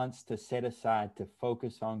 5 months to set aside to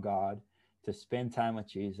focus on God, to spend time with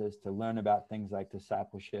Jesus, to learn about things like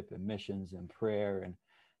discipleship and missions and prayer and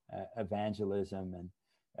evangelism. And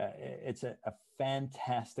it's a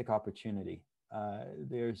fantastic opportunity.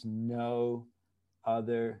 There's no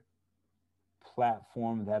other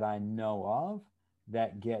platform that I know of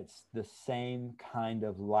that gets the same kind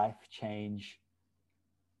of life change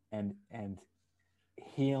and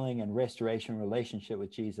healing and restoration relationship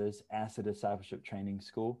with Jesus as a discipleship training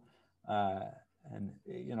school. And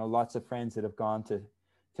lots of friends that have gone to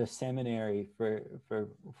seminary for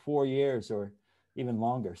 4 years or even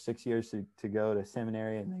longer, 6 years to go to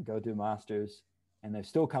seminary and then go do masters, and they've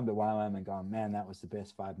still come to YWAM and gone, man, that was the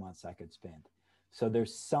best 5 months I could spend. So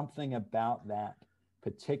there's something about that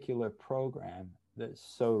particular program that's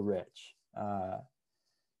so rich.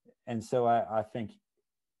 And so I think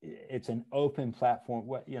it's an open platform,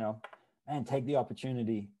 and take the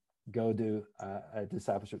opportunity, go do a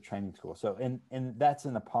discipleship training school. So, and that's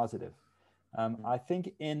in the positive. I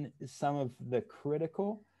think in some of the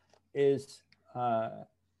critical is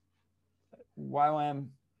YWAM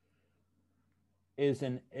is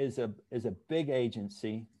a big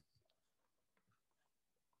agency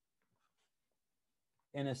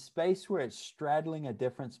in a space where it's straddling a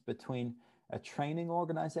difference between a training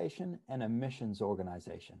organization and a missions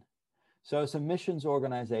organization. So as a missions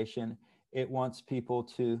organization, it wants people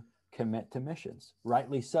to commit to missions,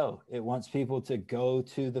 rightly so. It wants people to go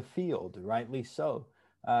to the field, rightly so.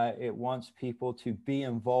 It wants people to be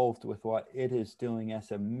involved with what it is doing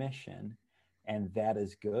as a mission, and that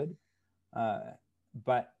is good.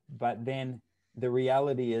 But then the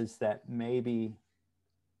reality is that maybe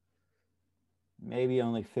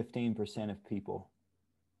only 15% of people,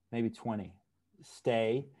 maybe 20,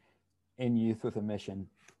 stay in Youth with a Mission.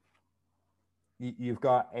 You've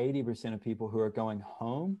got 80% of people who are going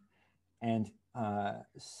home. And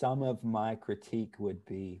some of my critique would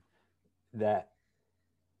be that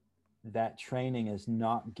training is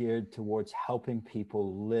not geared towards helping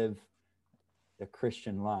people live the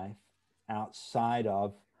Christian life outside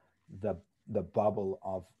of the bubble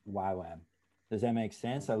of YWAM. Does that make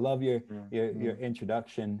sense? I love your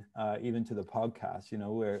introduction, even to the podcast,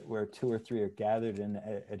 where 2 or 3 are gathered in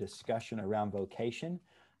a discussion around vocation.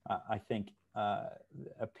 I think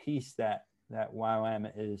a piece that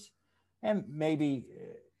YWAM is, and maybe,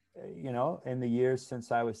 in the years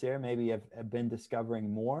since I was there, maybe I've been discovering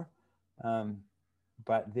more,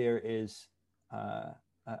 but there is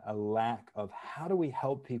a lack of how do we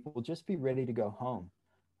help people just be ready to go home.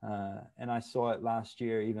 And I saw it last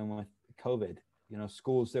year, even with COVID,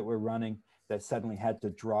 schools that were running that suddenly had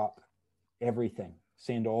to drop everything,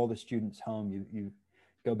 send all the students home. You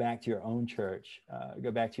go back to your own church,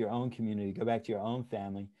 go back to your own community, go back to your own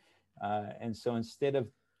family. And so instead of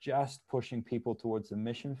just pushing people towards the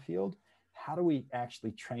mission field, how do we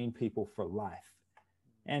actually train people for life?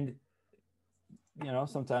 And,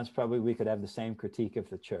 sometimes probably we could have the same critique of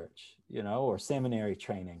the church, or seminary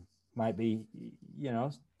training might be,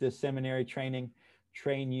 does seminary training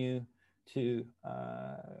train you to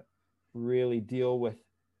really deal with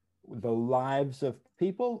the lives of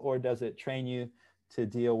people, or does it train you to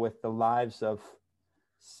deal with the lives of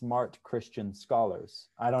smart Christian scholars?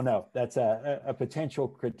 I don't know. That's a potential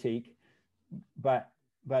critique, but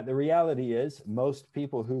the reality is most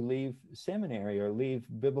people who leave seminary or leave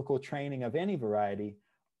biblical training of any variety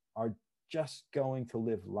are just going to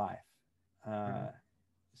live life.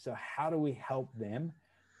 So how do we help them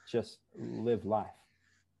just live life?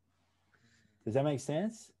 Does that make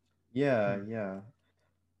sense? Yeah, yeah.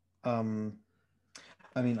 Um,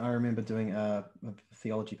 I mean, I remember doing a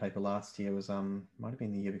theology paper last year. It was might have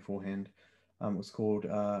been the year beforehand. It was called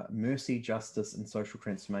Mercy, Justice, and Social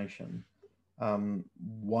Transformation.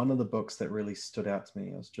 One of the books that really stood out to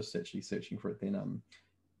me, I was just actually searching for it then.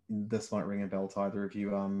 This might ring a bell to either of you.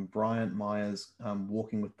 Bryant Myers,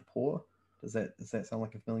 Walking with the Poor. Does that sound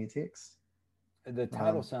like a familiar text? The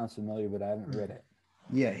title Um, sounds familiar, but I haven't read it.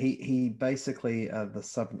 yeah, he basically the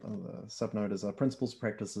subnote is Principles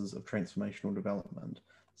Practices of Transformational Development.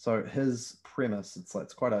 So his premise,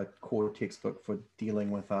 it's quite a core textbook for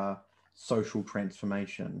dealing with social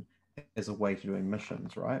transformation as a way to doing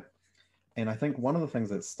missions, right? And I think one of the things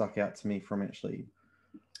that stuck out to me from actually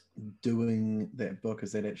doing that book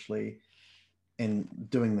is that actually, and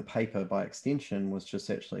doing the paper by extension, was just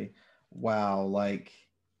actually, wow, like,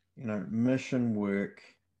 mission work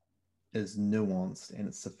is nuanced and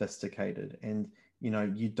it's sophisticated. And,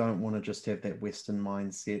 you don't want to just have that Western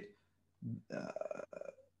mindset, uh,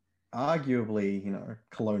 arguably,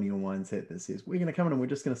 colonial mindset that says, we're going to come in and we're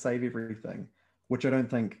just going to save everything, which I don't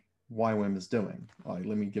think YWAM is doing. Like,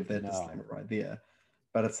 let me give that disclaimer right there.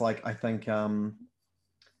 But it's like, I think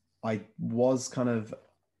I was kind of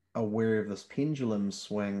aware of this pendulum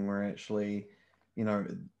swing where actually,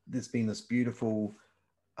 there's been this beautiful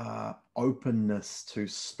openness to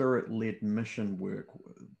spirit-led mission work,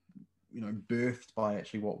 birthed by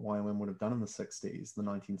actually what YWAM would have done in the 60s, the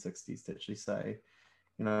 1960s, to actually say,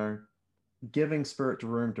 you know, giving spirit to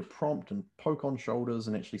room to prompt and poke on shoulders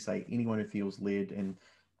and actually say anyone who feels led and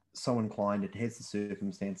so inclined and has the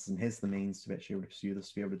circumstances and has the means to actually pursue this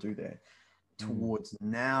to be able to do that, towards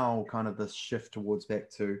now kind of this shift towards back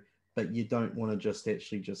to, but you don't want to just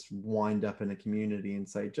actually just wind up in a community and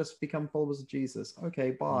say, just become followers of Jesus.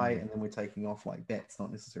 Okay, bye. And then we're taking off. Like, that's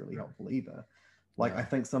not necessarily helpful either. Like, I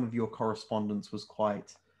think some of your correspondence was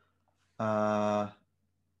quite thoughtful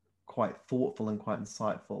and quite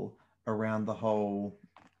insightful around the whole,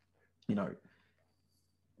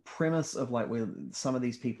 premise of like where some of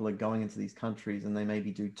these people are going into these countries and they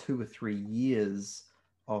maybe do 2 or 3 years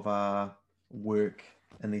of work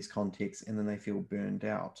in these contexts and then they feel burned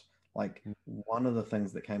out. Like, one of the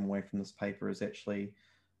things that came away from this paper is actually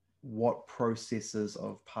what processes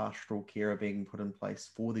of pastoral care are being put in place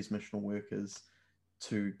for these missional workers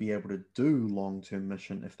to be able to do long-term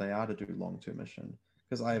mission if they are to do long-term mission.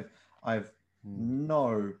 Because I've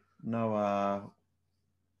no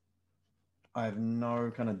I have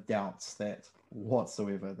no kind of doubts that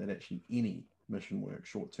whatsoever that actually any mission work,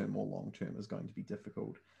 short term or long term, is going to be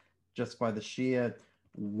difficult, just by the sheer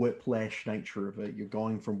whiplash nature of it. You're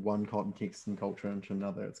going from one context and culture into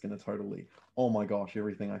another. It's going to totally, oh my gosh,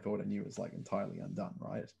 everything I thought I knew is like entirely undone,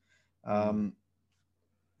 right?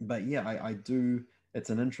 But yeah, I do. It's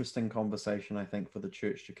an interesting conversation, I think, for the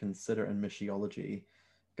church to consider in missiology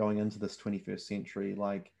going into this 21st century.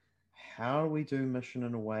 Like, how do we do mission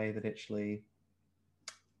in a way that actually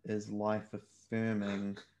is life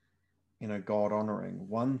affirming, God honoring?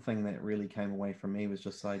 One thing that really came away from me was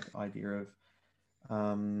just like the idea of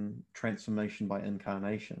transformation by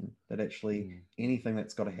incarnation, that actually anything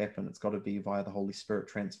that's got to happen, it's got to be via the Holy Spirit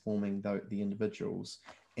transforming the individuals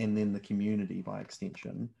and then the community by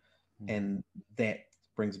extension. And that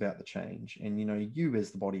brings about the change. And, you as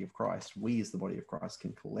the body of Christ, we as the body of Christ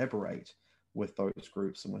can collaborate with those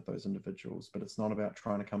groups and with those individuals, but it's not about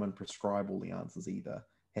trying to come and prescribe all the answers either.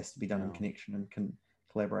 It has to be done in connection and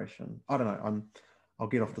collaboration. I don't know. I'll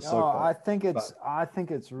get off the soapbox. I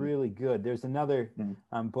think it's really good. There's another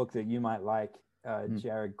book that you might like,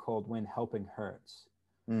 Jared, called When Helping Hurts,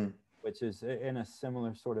 which is in a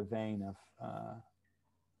similar sort of vein of,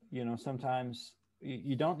 sometimes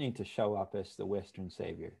you don't need to show up as the Western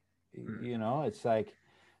savior. It's like,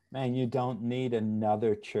 man, you don't need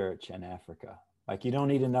another church in Africa. Like, you don't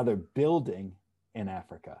need another building in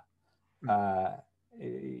Africa.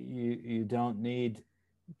 You don't need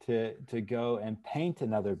to go and paint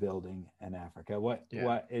another building in Africa. What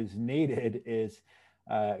is needed is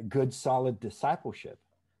good, solid discipleship.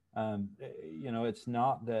 It's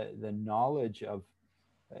not the knowledge of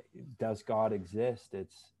does God exist.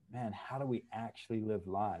 It's, man, how do we actually live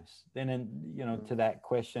lives? Then, to that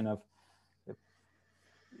question of,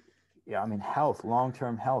 health,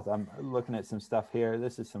 long-term health. I'm looking at some stuff here.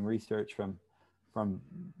 This is some research from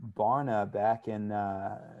Barna back in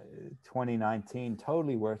 2019,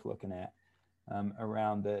 totally worth looking at,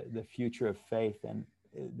 around the future of faith. And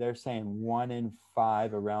they're saying 1 in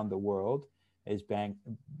 5 around the world is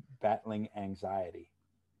battling anxiety.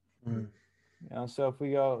 So if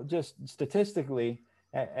we go just statistically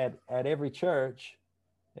at every church,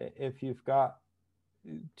 if you've got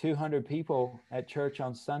 200 people at church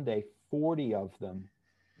on Sunday, 40 of them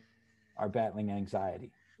are battling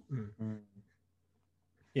anxiety. Mm.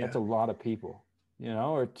 Yeah. That's a lot of people,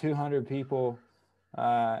 or 200 people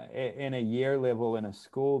in a year level in a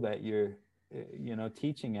school that you're,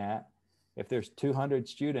 teaching at. If there's 200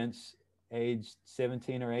 students aged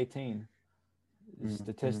 17 or 18,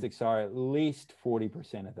 statistics are at least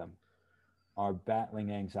 40% of them are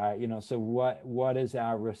battling anxiety. So what is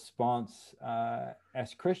our response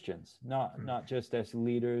as Christians, not just as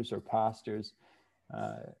leaders or pastors,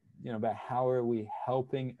 but how are we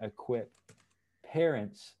helping equip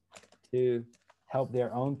parents to help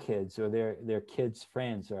their own kids or their kids'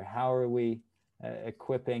 friends, or how are we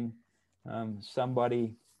equipping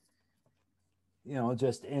somebody,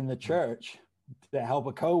 just in the church to help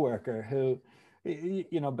a coworker who,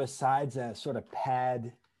 besides a sort of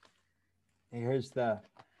pad, here's the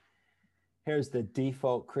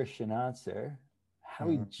default Christian answer. How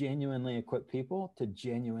do we genuinely equip people to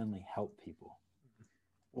genuinely help people?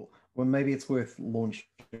 Well, maybe it's worth launching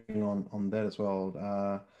on that as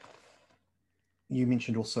well. You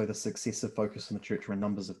mentioned also the successive focus in the church around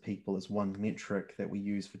numbers of people as one metric that we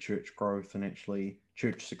use for church growth and actually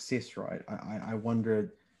church success, right? I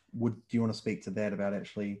wondered, do you want to speak to that about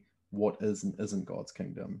actually what is and isn't God's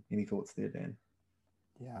kingdom? Any thoughts there, Dan?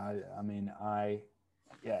 Yeah,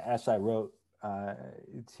 as I wrote to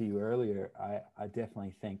you earlier, I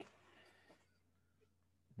definitely think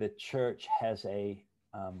the church has a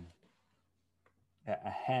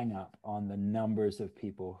hang up on the numbers of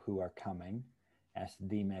people who are coming as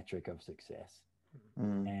the metric of success.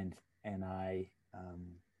 And I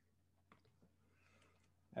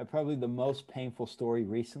probably the most painful story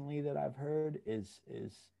recently that I've heard is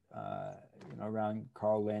around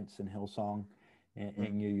Carl Lentz and Hillsong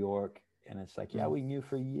in New York. And it's like, we knew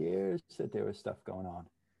for years that there was stuff going on,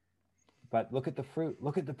 but look at the fruit,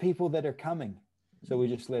 look at the people that are coming. So we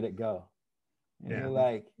just let it go. And you're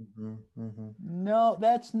like, no,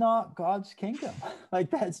 that's not God's kingdom. Like,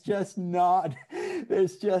 that's just not,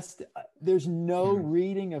 there's no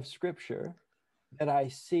reading of scripture that I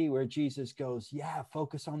see where Jesus goes,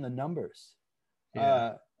 focus on the numbers.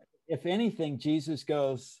 If anything, Jesus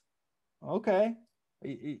goes, okay,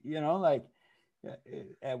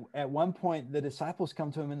 at one point the disciples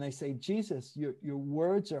come to him and they say, Jesus, your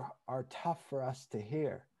words are tough for us to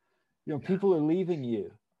hear. People are leaving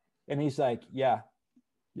you. And he's like, yeah,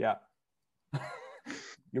 you're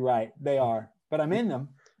right, they are, but I'm in them.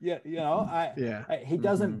 He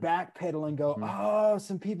doesn't backpedal and go,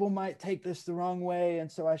 some people might take this the wrong way, and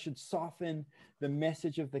so I should soften the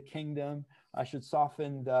message of the kingdom. I should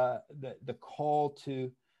soften the call to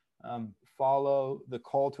follow, the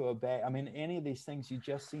call to obey. I mean, any of these things you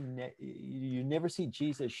just see, you never see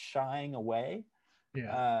Jesus shying away.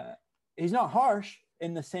 He's not harsh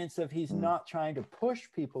in the sense of he's not trying to push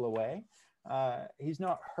people away. He's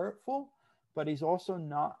not hurtful, but he's also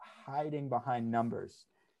not hiding behind numbers.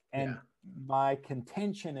 And my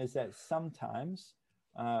contention is that sometimes,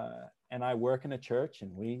 and I work in a church,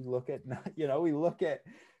 and we look at,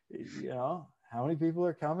 how many people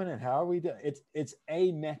are coming and how are we doing? It's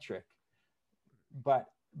a metric, but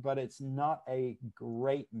it's not a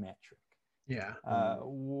great metric.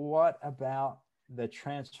 What about the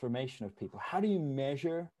transformation of people? How do you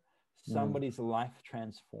measure somebody's life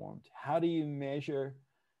transformed? How do you measure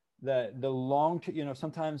the long term?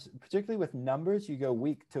 Sometimes, particularly with numbers, you go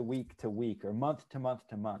week to week to week, or month to month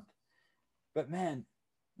to month. But man,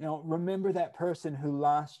 remember that person who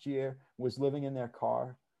last year was living in their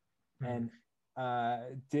car and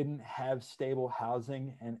didn't have stable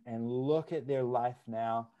housing, and look at their life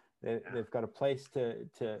now. They've got a place to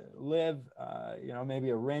live, maybe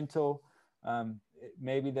a rental.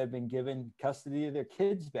 Maybe they've been given custody of their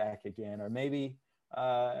kids back again, or maybe,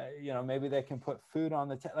 maybe they can put food on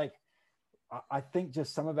the table. I think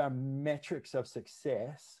just some of our metrics of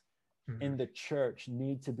success in the church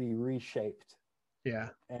need to be reshaped,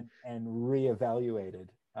 and reevaluated.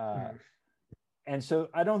 And so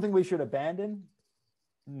I don't think we should abandon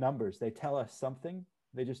numbers. They tell us something.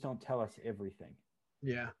 They just don't tell us everything.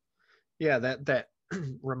 That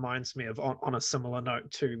reminds me of, on a similar note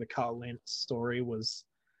to the Carl Lentz story, was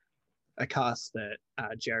a cast that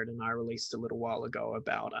Jared and I released a little while ago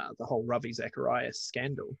about the whole Ravi Zacharias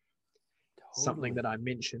scandal. Something that I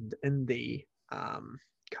mentioned in the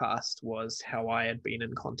cast was how I had been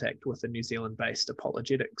in contact with a New Zealand-based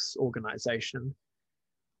apologetics organization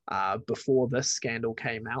before this scandal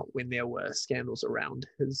came out, when there were scandals around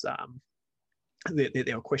his,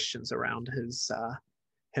 there were questions around his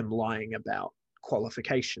him lying about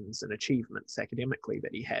qualifications and achievements academically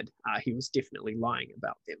that he had. He was definitely lying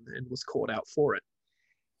about them and was caught out for it.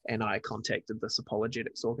 and I contacted this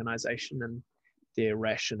apologetics organization, and their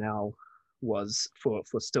rationale was for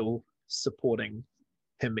still supporting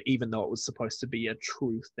him, even though it was supposed to be a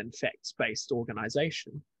truth and facts-based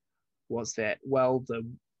organization, was that, well, the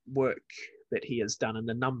work that he has done and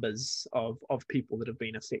the numbers of people that have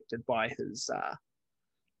been affected by his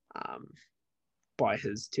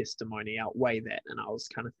testimony outweigh that. And I was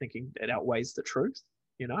kind of thinking, it outweighs the truth,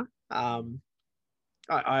 you know.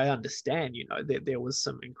 I understand, you know, that there was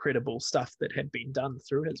some incredible stuff that had been done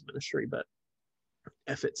through his ministry, but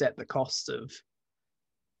if it's at the cost of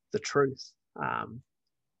the truth,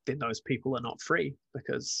 then those people are not free,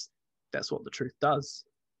 because that's what the truth does.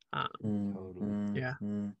 Yeah.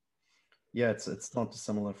 Yeah, it's not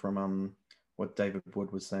dissimilar from what David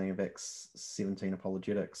Wood was saying of Acts 17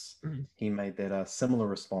 apologetics. He made that a similar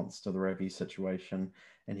response to the Ravi situation,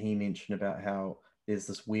 and he mentioned about how there's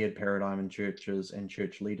this weird paradigm in churches and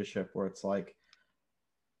church leadership where it's like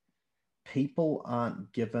people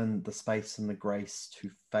aren't given the space and the grace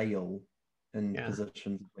to fail in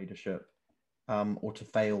positions of leadership, or to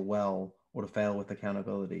fail well, or to fail with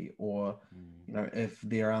accountability, or you know, if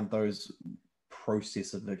there aren't those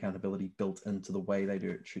process of accountability built into the way they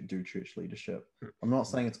do church leadership. I'm not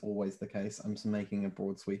saying it's always the case. I'm just making a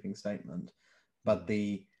broad sweeping statement, but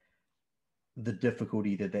the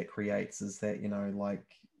difficulty that creates is that, you know, like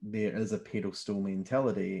there is a pedestal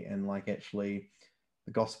mentality, and like actually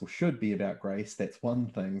the gospel should be about grace. That's one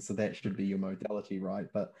thing, so that should be your modality, right?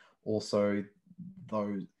 But also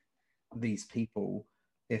these people,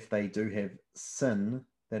 if they do have sin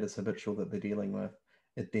that is habitual that they're dealing with,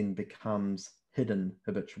 it then becomes hidden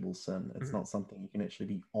habitual sin. It's not something you can actually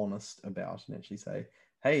be honest about and actually say,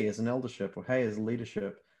 hey, as an eldership, or hey, as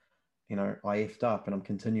leadership, you know, I effed up and I'm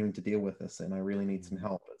continuing to deal with this and I really need some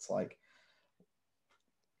help. It's like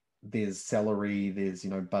there's salary, there's, you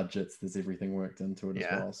know, budgets, there's everything worked into it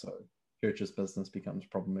as well. So church's business becomes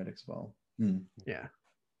problematic as well. Yeah.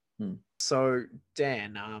 So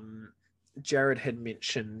Dan, Jared had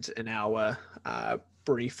mentioned in our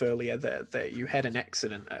brief earlier that you had an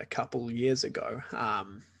accident a couple years ago,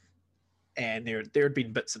 and there had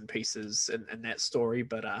been bits and pieces in that story,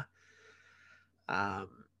 but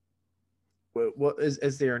what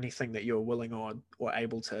is there anything that you're willing or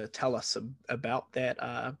able to tell us about that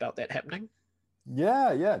happening?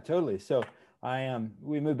 Yeah, totally. So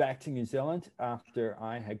we moved back to New Zealand after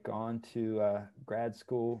I had gone to grad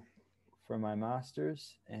school for my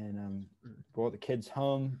master's, and brought the kids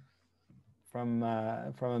home from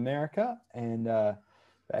America and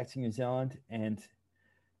back to New Zealand. And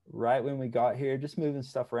right when we got here, just moving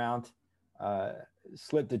stuff around,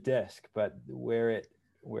 slipped a disc, but where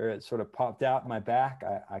it sort of popped out in my back,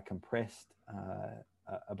 I compressed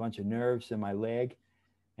a bunch of nerves in my leg.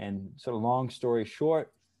 And sort of long story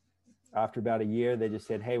short, after about a year, they just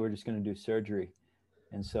said, hey, we're just going to do surgery.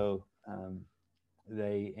 And so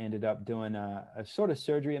they ended up doing a sort of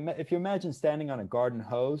surgery. If you imagine standing on a garden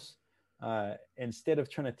hose, instead of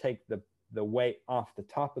trying to take the weight off the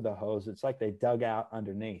top of the hose, it's like they dug out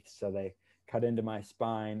underneath. So they cut into my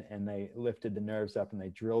spine and they lifted the nerves up and they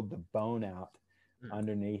drilled the bone out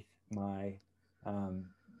underneath my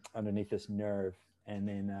underneath this nerve, and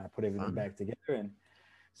then put everything back together and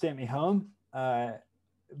sent me home.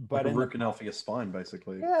 But like a root canal for your spine,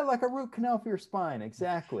 basically. Yeah, like a root canal for your spine,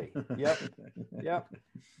 exactly. Yep.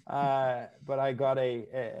 But I got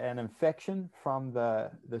an infection from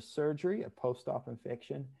the surgery, a post-op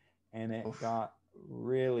infection, and it got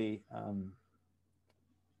really.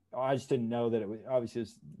 I just didn't know that it was, obviously,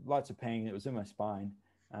 there's lots of pain. It was in my spine.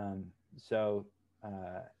 So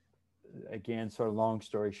again, sort of long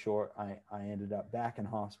story short, I ended up back in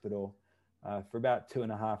hospital for about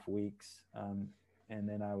 2.5 weeks. And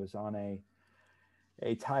then I was on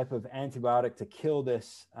a type of antibiotic to kill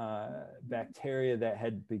this bacteria that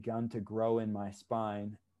had begun to grow in my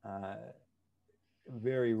spine.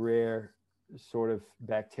 Very rare sort of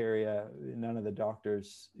bacteria. None of the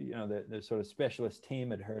doctors, you know, the sort of specialist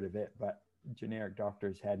team had heard of it, but generic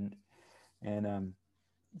doctors hadn't. And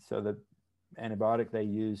so the antibiotic they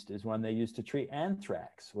used is one they used to treat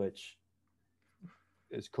anthrax, which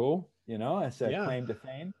is cool, you know, it's a claim to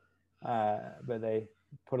fame. But they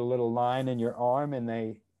put a little line in your arm and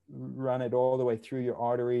they run it all the way through your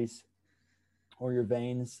arteries or your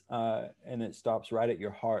veins, and it stops right at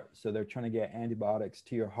your heart. So they're trying to get antibiotics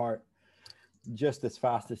to your heart just as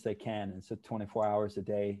fast as they can. And so 24 hours a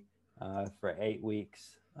day for 8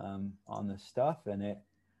 weeks on this stuff. And it,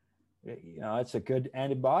 you know, it's a good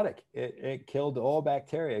antibiotic. It killed all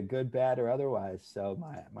bacteria, good, bad, or otherwise. So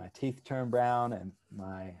my teeth turned brown, and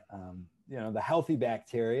my you know, the healthy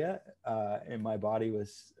bacteria in my body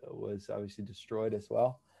was obviously destroyed as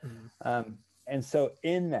well. And so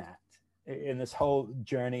in this whole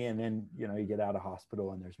journey, and then, you know, you get out of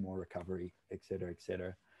hospital and there's more recovery, et cetera, et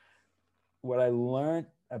cetera. What I learned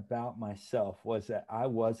about myself was that I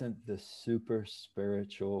wasn't the super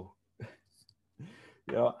spiritual.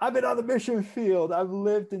 You know, I've been on the mission field. I've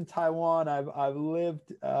lived in Taiwan. I've lived,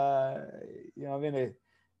 you know, I've been to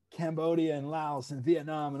Cambodia and Laos and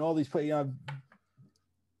Vietnam and all these places. You know,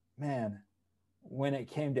 man, when it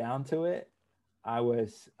came down to it, I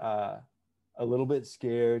was a little bit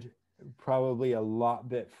scared, probably a lot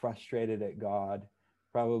bit frustrated at God,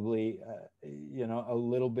 probably, you know, a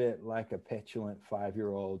little bit like a petulant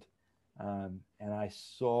 5-year-old. And I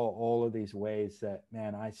saw all of these ways that,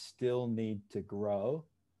 man, I still need to grow,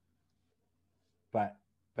 but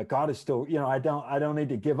God is still, you know, I don't need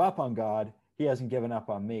to give up on God. He hasn't given up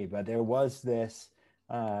on me, but there was this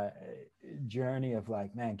journey of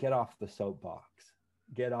like, man, get off the soapbox,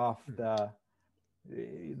 get off the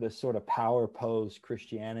sort of power pose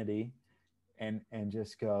Christianity, and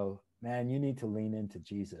just go, man, you need to lean into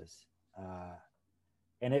Jesus.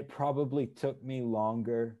 And it probably took me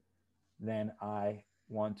longer than I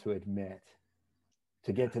want to admit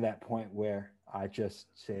to get to that point where I just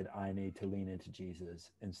said, I need to lean into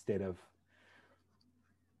Jesus, instead of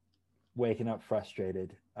waking up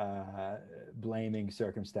frustrated, blaming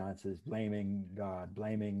circumstances, blaming God,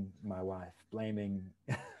 blaming my wife, blaming,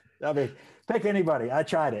 I mean, pick anybody. I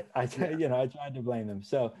tried it. You know, I tried to blame them.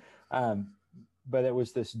 So, but it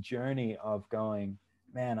was this journey of going,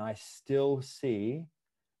 man, I still see,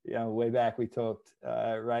 you know, way back we talked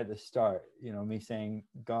right at the start, you know, me saying,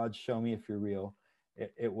 God, show me if you're real.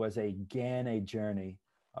 It was again a journey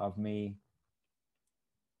of me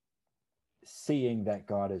seeing that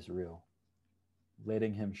God is real,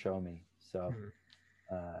 letting him show me. So,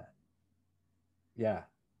 yeah.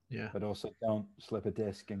 But also don't slip a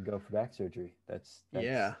disc and go for back surgery. That's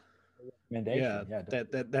recommendation.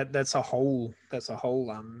 That's a whole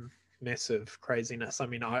massive craziness. I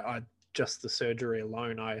mean, I just the surgery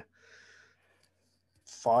alone,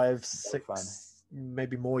 5, 6,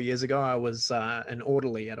 maybe more years ago, I was an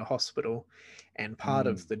orderly at a hospital, and part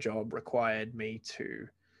of the job required me to,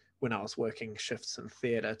 when I was working shifts in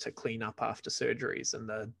theatre, to clean up after surgeries, and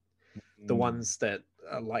the ones that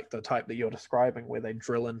are like the type that you're describing, where they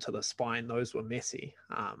drill into the spine, those were messy.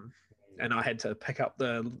 And I had to pick up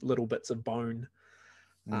the little bits of bone.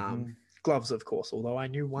 Gloves, of course, although I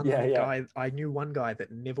knew one guy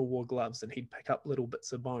that never wore gloves, and he'd pick up little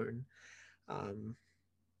bits of bone. Kind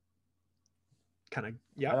of,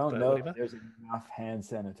 I don't know if there's enough hand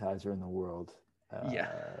sanitizer in the world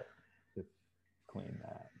to clean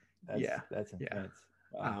that. That's intense.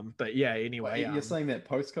 Wow. But yeah, anyway, you're saying that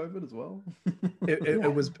post-COVID as well?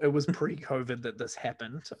 it was pre-COVID that this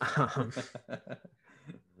happened.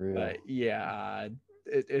 But yeah,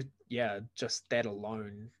 just that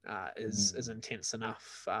alone is intense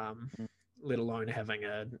enough. Let alone having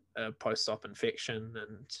a post-op infection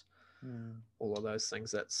and all of those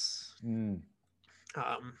things. That's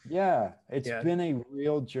it's been a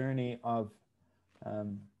real journey of.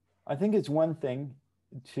 I think it's one thing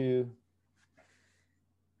to.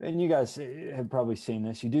 And you guys have probably seen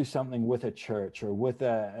this. You do something with a church or with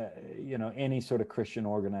any sort of Christian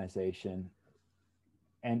organization,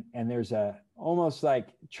 and there's almost like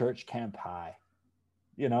church camp high,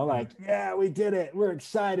 you know, like, yeah, we did it. We're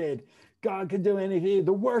excited. God could do anything.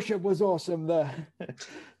 The worship was awesome. The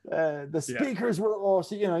speakers were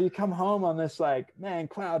awesome. You know, you come home on this like, man,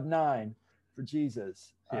 cloud 9 for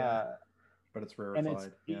Jesus. But it's rarefied. And it's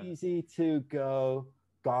easy to go,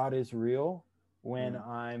 God is real. When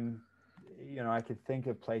I'm, you know, I could think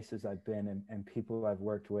of places I've been and people I've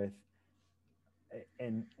worked with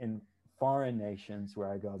in foreign nations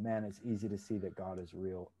where I go, man, it's easy to see that God is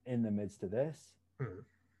real in the midst of this.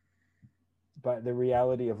 But the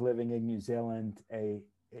reality of living in New Zealand, an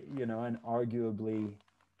arguably,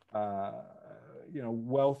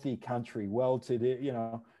 wealthy country, well-to-do, you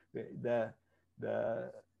know,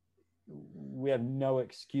 we have no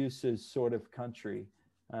excuses sort of country.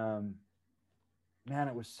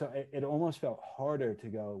 Man, it almost felt harder to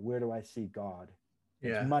go, where do I see God?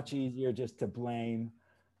 It's much easier just to blame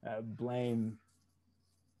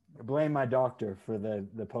my doctor for the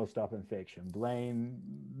post-op infection, blame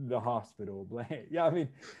the hospital,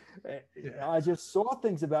 I just saw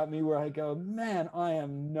things about me where I go, man, I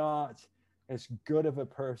am not as good of a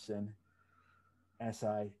person as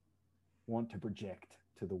I want to project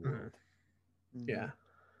to the world.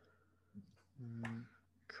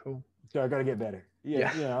 Cool. So I got to get better.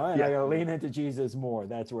 I got to lean into Jesus more.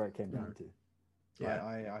 That's where it came down to.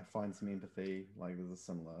 I find some empathy. Like there's a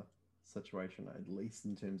similar situation, at least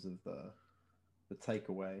in terms of the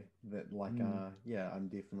takeaway that like yeah, I'm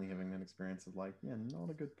definitely having that experience of like, yeah, not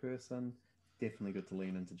a good person, definitely good to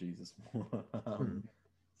lean into Jesus more.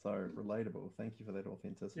 So relatable. Thank you for that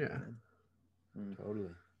authenticity, Yeah. man. Totally.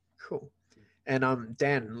 Cool. And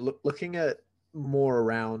Dan, looking at more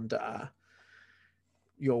around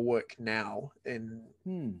your work now in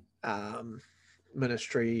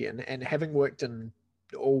ministry and having worked in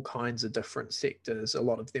all kinds of different sectors, a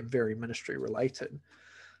lot of them very ministry related.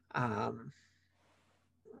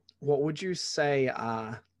 What would you say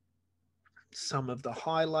are some of the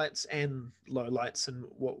highlights and lowlights, and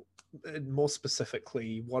what, more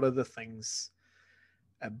specifically, what are the things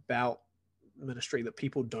about ministry that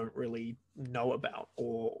people don't really know about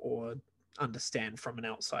or understand from an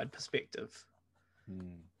outside perspective?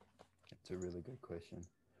 That's a really good question.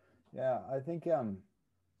 Yeah, I think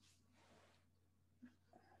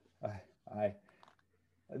I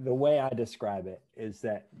the way I describe it is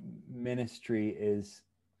that ministry is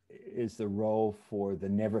the role for the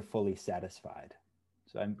never fully satisfied.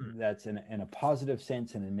 So that's in a positive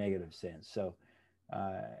sense and a negative sense. So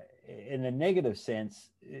in the negative sense,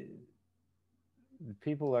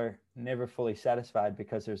 people are never fully satisfied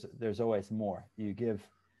because there's always more. You give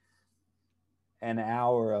an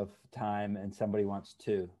hour of time and somebody wants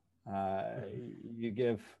two. You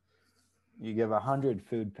give 100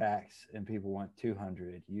 food packs and people want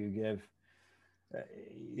 200. You give,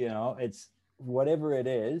 it's whatever it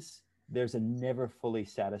is, there's a never fully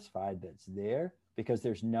satisfied that's there because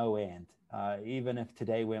there's no end. Even if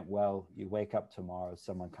today went well, you wake up tomorrow,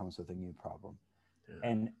 someone comes with a new problem.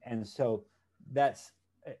 Yeah. And so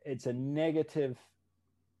it's a negative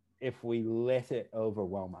if we let it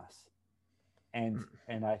overwhelm us. And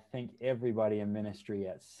I think everybody in ministry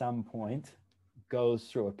at some point goes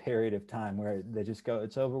through a period of time where they just go,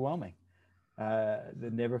 it's overwhelming.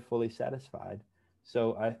 They're never fully satisfied.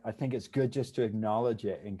 So I think it's good just to acknowledge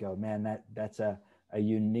it and go, man, that's a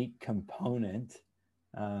unique component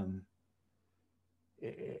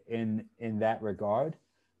in that regard.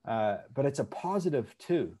 But it's a positive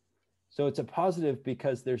too. So it's a positive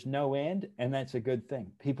because there's no end, and that's a good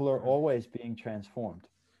thing. People are always being transformed.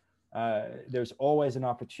 There's always an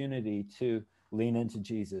opportunity to lean into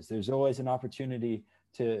Jesus. There's always an opportunity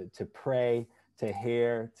to pray, to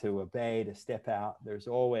hear, to obey, to step out. There's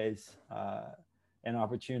always an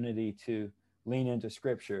opportunity to lean into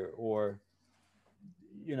Scripture or,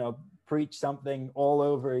 preach something all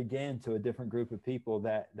over again to a different group of people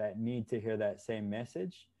that need to hear that same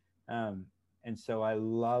message. And so I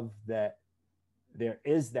love that there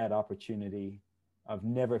is that opportunity of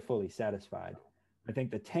never fully satisfied. I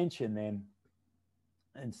think the tension then,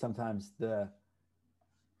 and sometimes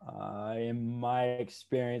in my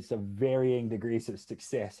experience of varying degrees of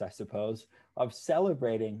success, I suppose, of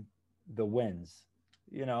celebrating the wins.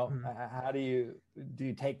 How do you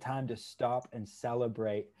take time to stop and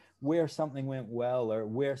celebrate where something went well or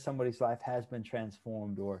where somebody's life has been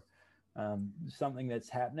transformed or something that's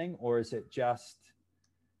happening? Or is it just,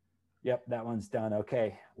 yep, that one's done.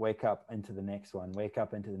 Okay, wake up into the next one, wake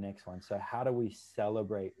up into the next one. So how do we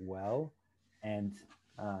celebrate well? And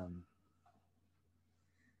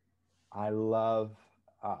I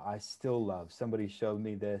still love, somebody showed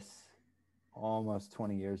me this almost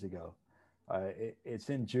 20 years ago. It's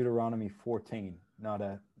in Deuteronomy 14, not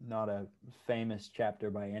a famous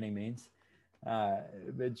chapter by any means.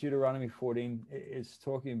 But Deuteronomy 14 is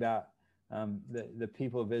talking about the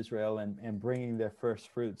people of Israel and bringing their first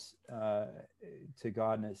fruits to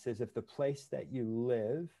God. And it says, if the place that you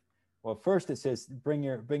live, well, first it says, bring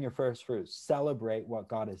your first fruits, celebrate what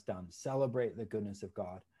God has done, celebrate the goodness of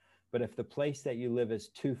God. But if the place that you live is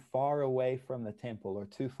too far away from the temple or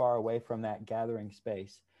too far away from that gathering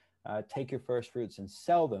space, take your first fruits and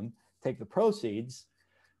sell them, take the proceeds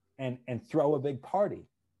and throw a big party.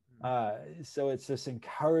 So it's this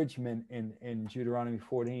encouragement in Deuteronomy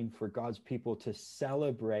 14 for God's people to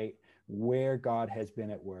celebrate where God has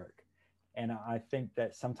been at work. And I think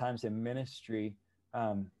that sometimes in ministry,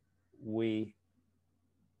 we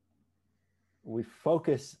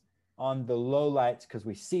focus on the lowlights because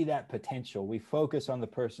we see that potential. We focus on the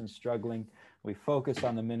person struggling. We focus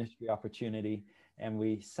on the ministry opportunity, and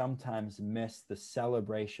we sometimes miss the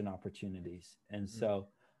celebration opportunities. And so,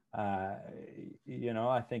 I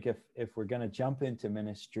think if we're going to jump into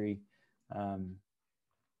ministry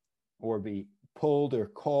or be pulled or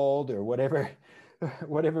called or whatever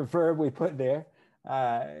verb we put there,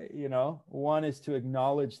 one is to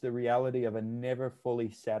acknowledge the reality of a never fully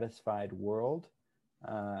satisfied world.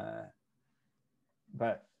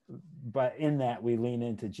 But in that we lean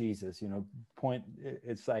into Jesus,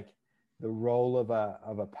 it's like the role of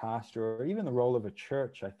a pastor or even the role of a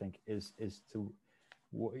church, I think is to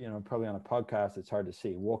you know, probably on a podcast, it's hard to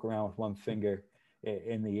see, walk around with one finger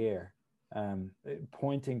in the air,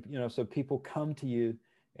 pointing, you know, so people come to you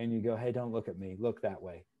and you go, hey, don't look at me, look that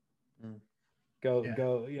way. Go,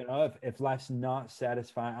 you know, if life's not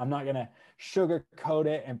satisfying, I'm not going to sugarcoat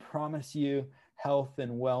it and promise you health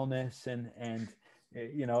and wellness and,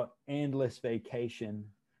 you know, endless vacation.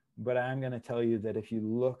 But I'm going to tell you that if you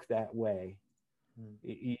look that way,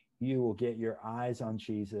 you will get your eyes on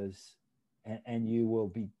Jesus, and you will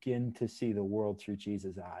begin to see the world through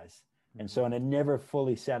Jesus' eyes. And so in a never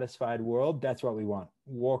fully satisfied world, that's what we want.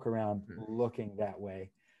 Walk around looking that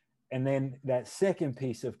way. And then that second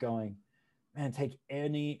piece of going, man, take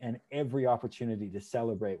any and every opportunity to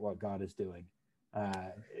celebrate what God is doing.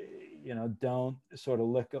 You know, don't sort of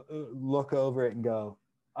look over it and go,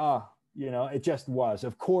 you know, it just was.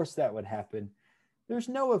 Of course that would happen. There's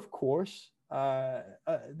no of course.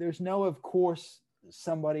 There's no of course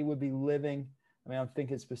somebody would be living. I mean, I'm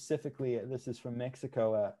thinking specifically, this is from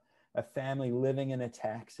Mexico, a family living in a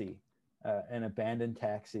taxi, an abandoned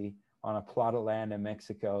taxi on a plot of land in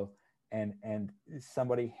Mexico. And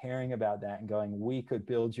somebody hearing about that and going, we could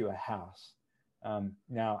build you a house.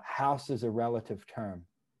 Now, house is a relative term.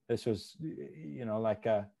 This was, you know, like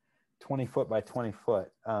a 20 foot by 20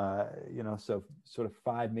 foot, you know, so sort of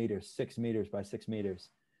 5 meters, 6 meters by 6 meters.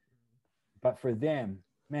 But for them,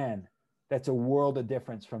 man, that's a world of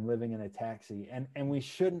difference from living in a taxi. And we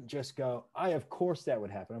shouldn't just go, of course that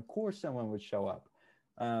would happen. Of course someone would show up.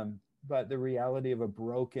 But the reality of a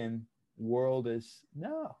broken world is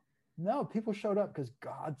no, people showed up because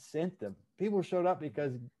God sent them. People showed up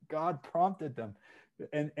because God prompted them.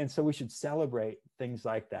 And so we should celebrate things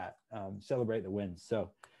like that, celebrate the wins. So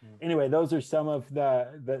anyway, those are some of the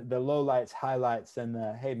lowlights, highlights, and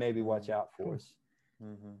the, hey, maybe watch out for us.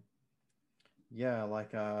 Yeah,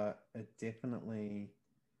 like it definitely,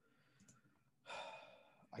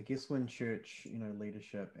 I guess when church, you know,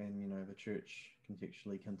 leadership and, you know, the church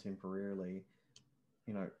contextually, contemporarily,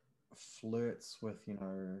 you know, flirts with, you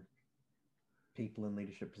know, people in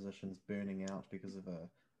leadership positions burning out because of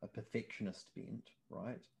a perfectionist bent,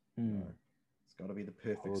 right? You know, it's got to be the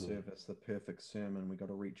perfect service, the perfect sermon. We got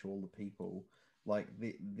to reach all the people. Like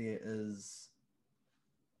there is,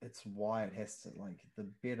 it's why it has to, like, the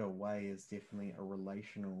better way is definitely a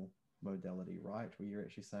relational modality, right? Where you're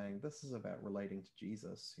actually saying, this is about relating to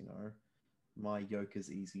Jesus, you know, my yoke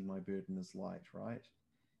is easy, my burden is light, right?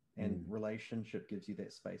 And relationship gives you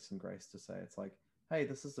that space and grace to say, it's like, hey,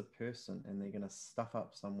 this is a person and they're going to stuff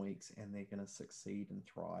up some weeks and they're going to succeed and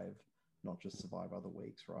thrive, not just survive other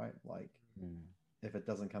weeks, right? Like, if it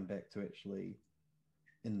doesn't come back to actually,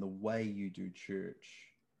 in the way you do church,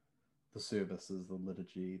 the services, the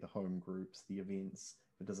liturgy, the home groups, the events,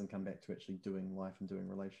 it doesn't come back to actually doing life and doing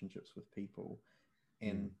relationships with people.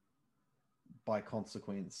 And by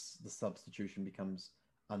consequence, the substitution becomes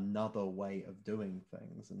another way of doing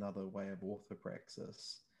things, another way of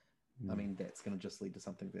orthopraxis. I mean, that's going to just lead to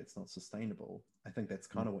something that's not sustainable. I think that's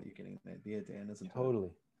kind of what you're getting at there, Dan, isn't it?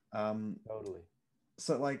 Totally.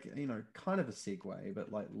 So, like, you know, kind of a segue,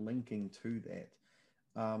 but like linking to that,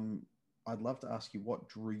 I'd love to ask you what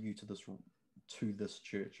drew you to this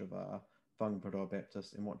church of Whangaparoa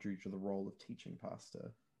Baptist, and what drew you to the role of teaching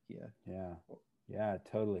pastor here. Yeah,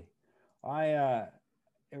 totally. I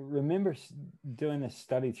remember doing this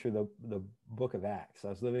study through the book of Acts. I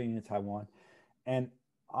was living in Taiwan, and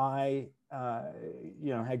I,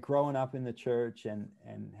 you know, had grown up in the church and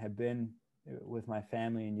had been with my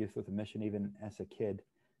family and Youth with a Mission even as a kid.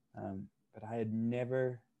 But I had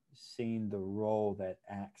never seen the role that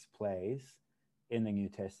Acts plays in the New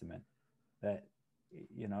Testament. That,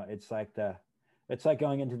 you know, it's like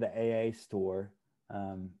going into the AA store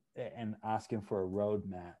and asking for a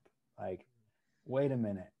roadmap. Like, wait a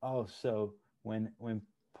minute. Oh, so when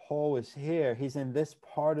Paul was here, he's in this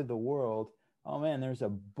part of the world. Oh man, there's a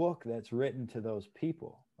book that's written to those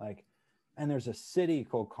people. Like, and there's a city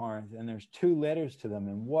called Corinth, and there's 2 letters to them.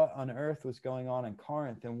 And what on earth was going on in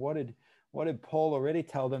Corinth? And what did Paul already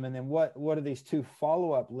tell them? And then what do these 2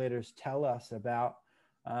 follow-up letters tell us about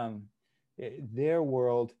their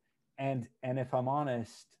world? And if I'm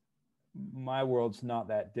honest, my world's not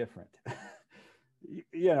that different.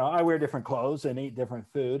 You know, I wear different clothes and eat different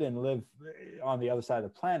food and live on the other side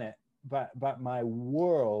of the planet. But my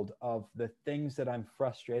world of the things that I'm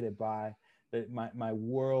frustrated by, my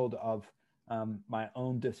world of my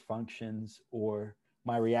own dysfunctions or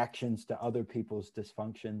my reactions to other people's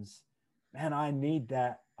dysfunctions, man, I need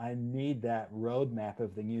that roadmap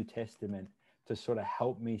of the New Testament to sort of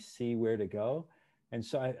help me see where to go. And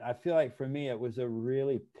so I feel like for me, it was a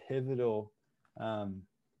really pivotal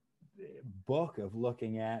book of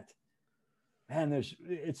looking at, man,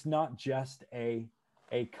 it's not just a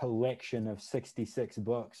collection of 66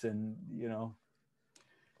 books, and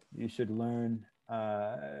you should learn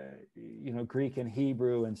Greek and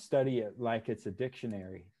Hebrew and study it like it's a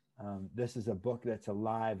dictionary. This is a book that's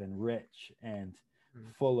alive and rich and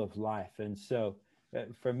full of life. And so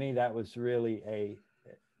for me, that was really a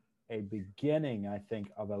beginning, I think,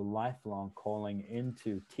 of a lifelong calling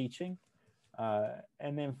into teaching.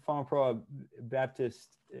 And then Farnborough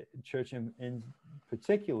Baptist Church in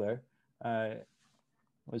particular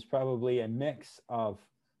was probably a mix of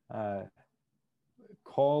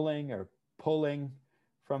calling or pulling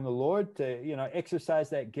from the Lord to, exercise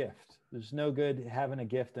that gift. There's no good having a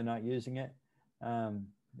gift and not using it.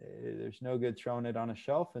 There's no good throwing it on a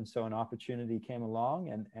shelf. And so an opportunity came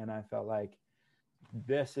along, and I felt like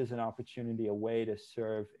this is an opportunity, a way to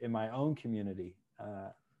serve in my own community.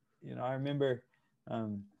 I remember, oh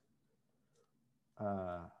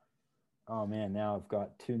man, now I've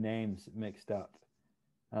got two names mixed up.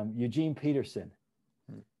 Eugene Peterson.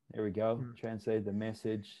 There we go. Translated the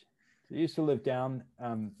Message. He used to live down,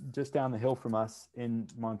 just down the hill from us in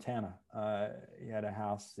Montana. He had a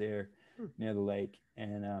house there near the lake,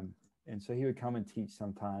 and so he would come and teach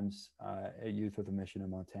sometimes at Youth with a Mission in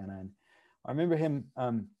Montana. And I remember him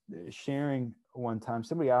sharing one time.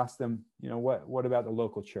 Somebody asked him, what about the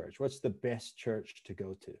local church? What's the best church to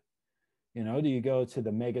go to? Do you go to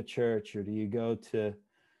the mega church, or do you go to,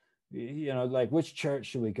 like, which church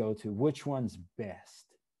should we go to? Which one's best?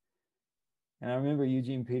 And I remember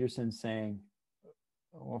Eugene Peterson saying,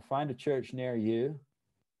 well, find a church near you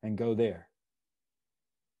and go there.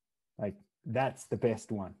 Like, that's the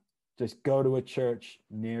best one. Just go to a church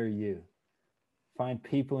near you. Find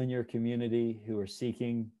people in your community who are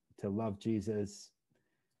seeking to love Jesus.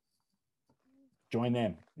 Join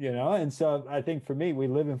them, And so I think for me, we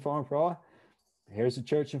live in Farnborough. Here's a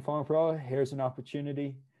church in Farnborough. Here's an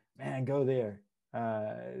opportunity. Man, go there.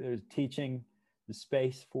 There's teaching, the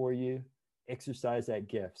space for you. Exercise that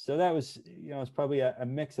gift. So that was, it's probably a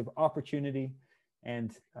mix of opportunity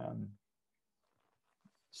and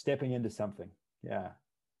stepping into something. Yeah.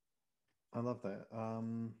 I love that.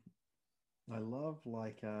 I love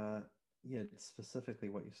specifically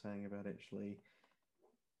what you're saying about actually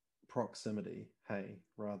proximity,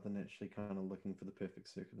 rather than actually kind of looking for the perfect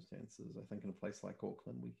circumstances. I think in a place like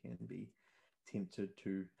Auckland, we can be tempted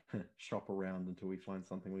to shop around until we find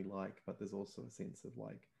something we like, but there's also a sense of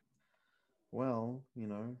like, well,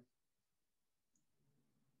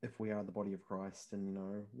 if we are the body of Christ and,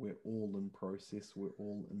 we're all in process, we're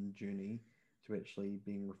all in journey to actually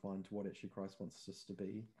being refined to what actually Christ wants us to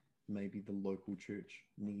be, maybe the local church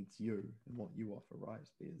needs you and what you offer, right?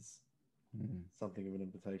 There's something of an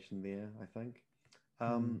invitation there, I think.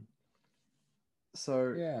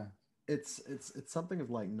 So yeah, it's something of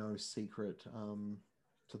like no secret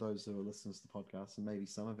to those who are listening to the podcast, and maybe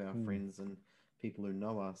some of our friends and people who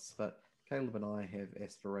know us, but Caleb and I have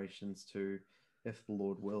aspirations to, if the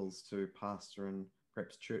Lord wills, to pastor and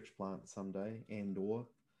perhaps church plant someday, and/or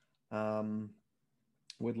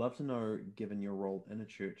we'd love to know, given your role in a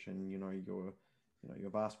church and your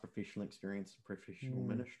vast professional experience and professional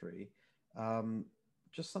ministry,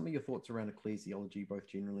 just some of your thoughts around ecclesiology, both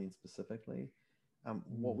generally and specifically.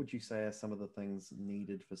 What would you say are some of the things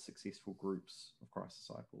needed for successful groups of Christ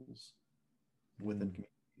disciples within communities?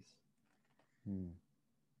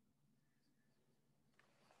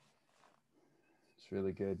 It's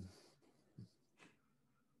really good.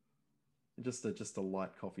 Just a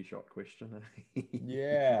light coffee shop question.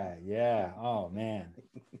 Yeah. Oh man,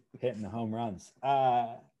 hitting the home runs.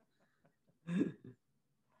 I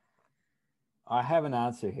have an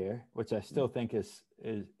answer here, which I still think is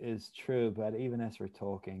true. But even as we're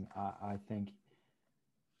talking, I think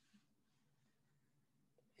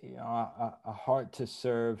a heart to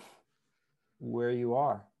serve where you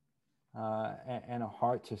are, and a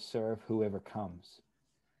heart to serve whoever comes.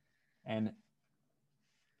 And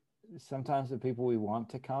sometimes the people we want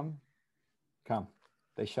to come,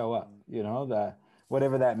 they show up,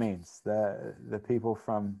 whatever that means, the people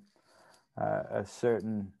from a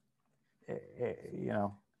certain,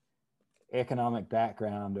 economic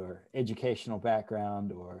background or educational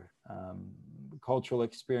background or cultural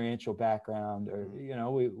experiential background, or,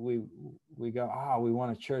 we go, we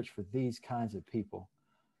want a church for these kinds of people.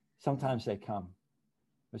 Sometimes they come,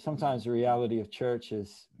 but sometimes the reality of church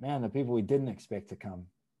is, man, the people we didn't expect to come.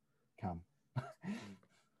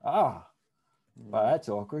 Well, that's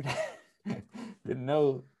awkward. didn't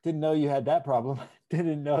know you had that problem.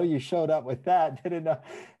 Didn't know you showed up with that. Didn't know.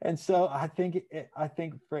 And so I think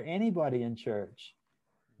for anybody in church,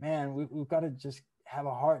 man, we've got to just have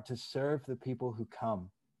a heart to serve the people who come.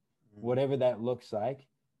 whatever that looks like,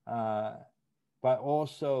 but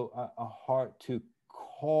also a heart to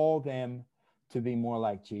call them to be more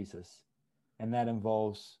like Jesus. And that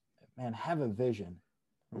involves, man, have a vision.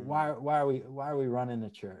 Why are we running the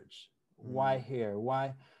church? Why here?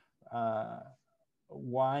 Why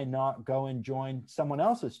not go and join someone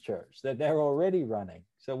else's church that they're already running?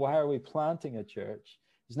 So why are we planting a church?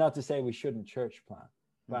 It's not to say we shouldn't church plant,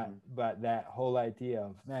 but that whole idea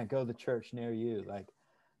of, man, go to the church near you. Like,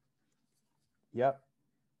 yep,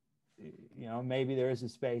 you know, maybe there is a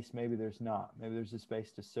space, maybe there's not. Maybe there's a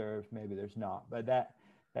space to serve, maybe there's not. But that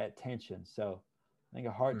tension. So I think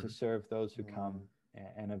a heart to serve those who come,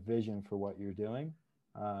 and a vision for what you're doing.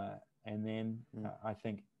 And then I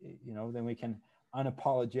think, you know, then we can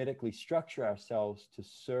unapologetically structure ourselves to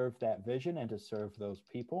serve that vision and to serve those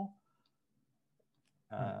people.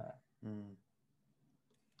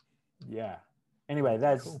 Yeah. Anyway,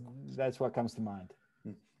 that's what comes to mind.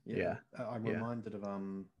 Yeah. I'm reminded of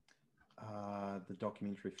the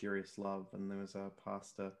documentary Furious Love, and there was a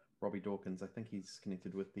pastor, Robbie Dawkins. I think he's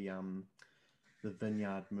connected with the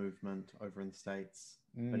Vineyard movement over in the States.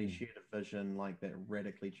 But he shared a vision like that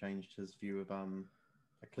radically changed his view of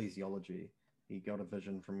ecclesiology. He got a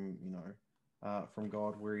vision from from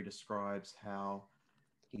God, where he describes how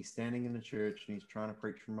he's standing in a church and he's trying to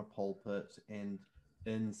preach from a pulpit, and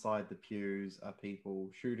inside the pews are people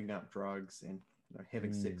shooting up drugs and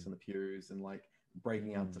having sex in the pews and like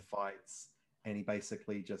breaking out to fights. And he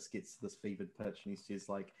basically just gets to this fevered pitch, and he says,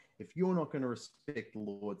 like, if you're not going to respect the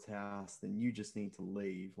Lord's house, then you just need to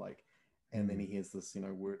leave. Like, and then he hears this,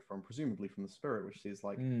 word from, presumably from the Spirit, which says,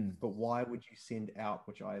 like, but why would you send out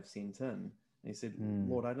which I have sent in? And he said,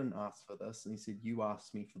 Lord, I didn't ask for this. And he said, you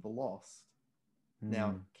asked me for the lost.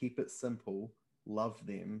 Now, keep it simple, love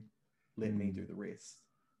them, let me do the rest.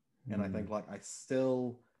 And I think, like, I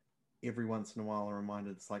still, every once in a while, I'm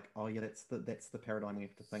reminded, it's like, oh yeah, that's the paradigm we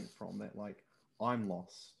have to think from, that, like, I'm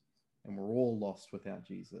lost, and we're all lost without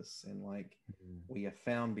Jesus, and like we are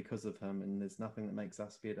found because of him, and there's nothing that makes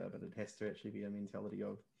us better, but it has to actually be a mentality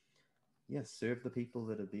of, serve the people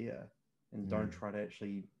that are there, and don't try to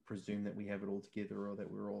actually presume that we have it all together or that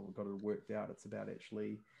we're all got it worked out. It's about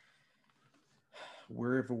actually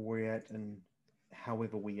wherever we're at and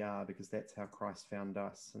however we are, because that's how Christ found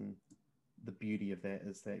us. And the beauty of that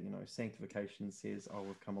is that, sanctification says, oh,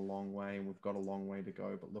 we've come a long way and we've got a long way to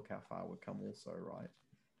go, but look how far we've come also, right?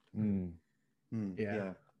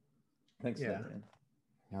 Yeah. Thanks for that, Dan.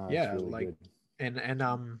 No, yeah, really like, good.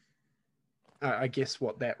 and I guess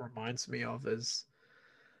what that reminds me of is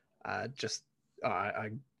I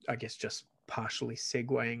guess just partially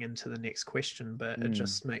segueing into the next question, but it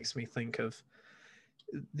just makes me think of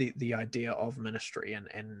the idea of ministry,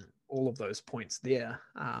 and all of those points there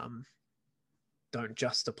don't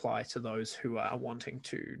just apply to those who are wanting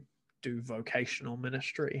to do vocational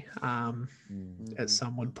ministry. As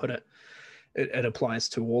some would put it, it applies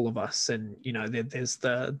to all of us. And, there's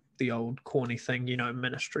the old corny thing,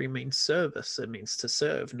 ministry means service. It means to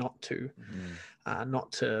serve, not to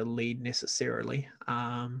lead necessarily.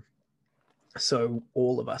 So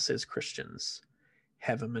all of us as Christians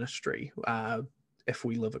have a ministry. If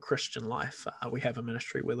we live a Christian life, we have a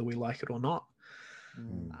ministry, whether we like it or not.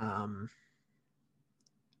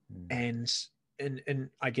 And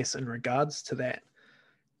I guess in regards to that,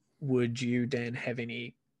 would you, Dan, have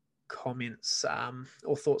any comments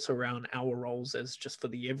or thoughts around our roles as, just for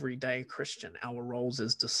the everyday Christian, our roles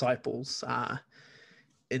as disciples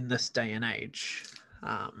in this day and age,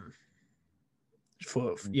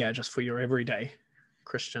 just for your everyday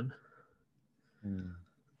Christian?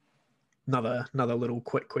 Another little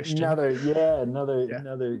quick question. Another.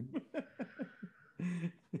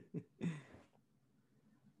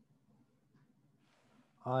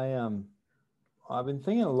 I've been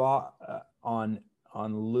thinking a lot on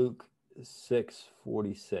Luke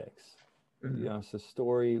 6:46. It's a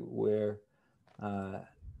story where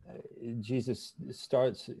Jesus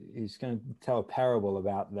starts. He's going to tell a parable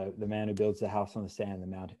about the man who builds the house on the sand, the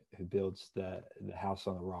man who builds the house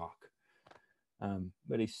on the rock.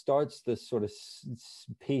 But he starts this sort of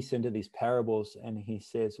piece into these parables, and he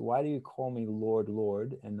says, "Why do you call me Lord,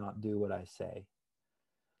 Lord, and not do what I say?"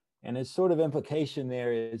 And his sort of implication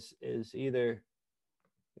there is either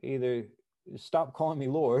stop calling me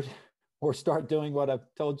Lord or start doing what I've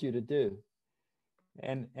told you to do.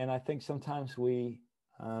 And I think sometimes we,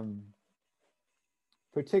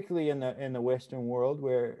 particularly in the Western world,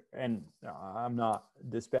 where, and I'm not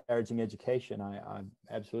disparaging education, I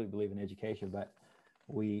absolutely believe in education, but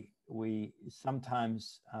we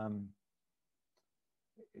sometimes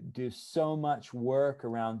do so much work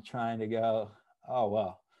around trying to go, oh,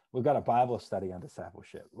 well, we've got a Bible study on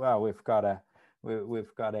discipleship. Well, we've got a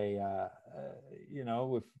we've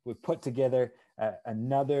put together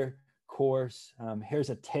another course. Here's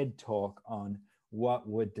a TED talk on what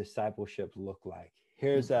would discipleship look like.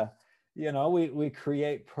 Here's we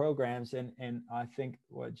create programs, and I think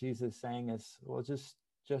what Jesus is saying is, well, just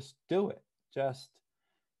do it. Just,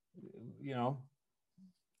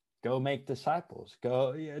 go make disciples.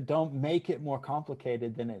 Don't make it more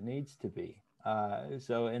complicated than it needs to be.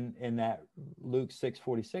 So in that Luke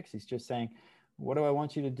 6:46, he's just saying, what do I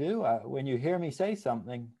want you to do? When you hear me say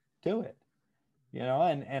something, do it.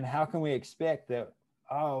 And how can we expect that,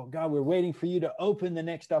 oh God, we're waiting for you to open the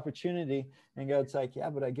next opportunity, and God's like, yeah,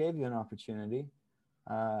 but I gave you an opportunity.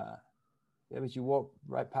 Yeah, but you walked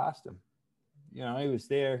right past him. He was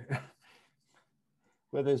there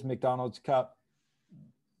with his McDonald's cup,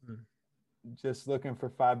 just looking for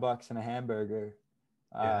 $5 and a hamburger.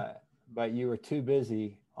 But you were too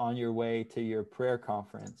busy on your way to your prayer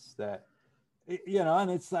conference that,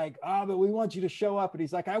 and it's like, oh, but we want you to show up. And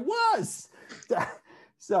he's like, I was.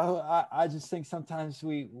 So I just think sometimes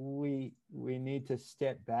we need to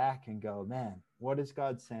step back and go, man, what is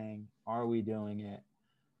God saying? Are we doing it?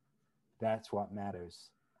 That's what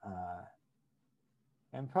matters.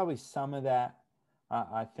 And probably some of that,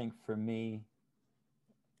 I think for me,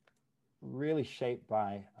 really shaped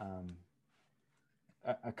by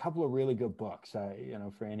a couple of really good books.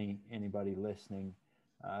 For anybody listening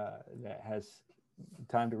that has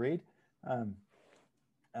time to read,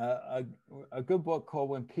 a good book called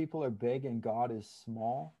When People Are Big and God is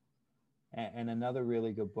Small, and another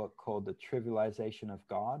really good book called The Trivialization of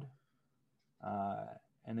God,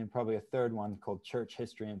 and then probably a third one called Church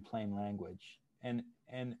History in Plain Language. And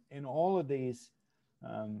in all of these,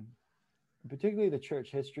 particularly the church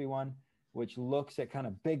history one, which looks at kind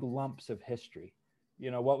of big lumps of history.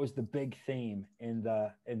 What was the big theme in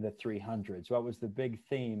the 300s? What was the big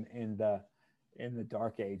theme in the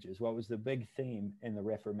Dark Ages? What was the big theme in the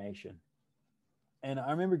Reformation? And I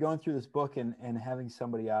remember going through this book and having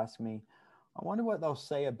somebody ask me, I wonder what they'll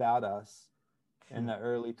say about us in the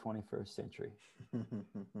early 21st century.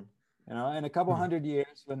 In a couple hundred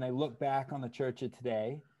years, when they look back on the church of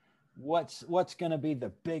today, what's going to be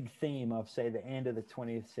the big theme of, say, the end of the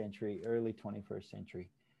 20th century, early 21st century?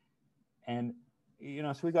 And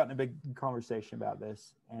so we got in a big conversation about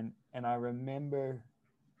this, and I remember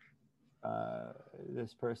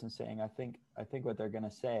this person saying, I think what they're going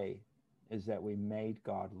to say is that we made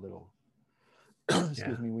God little.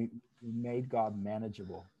 Excuse me, we made God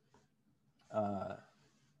manageable.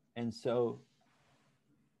 And so,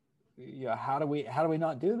 how do we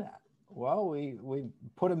not do that? Well, we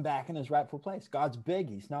put him back in his rightful place. God's big.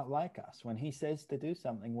 He's not like us. When he says to do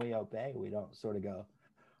something, we obey. We don't sort of go,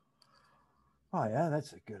 oh yeah,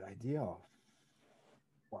 that's a good idea.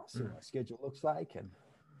 Well, see what my schedule looks like and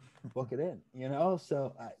book it in,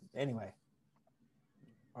 So anyway,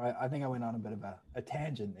 I think I went on a bit of a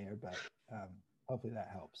tangent there, but hopefully that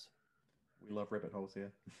helps. We love rabbit holes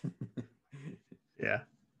here. Yeah.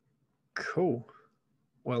 Cool.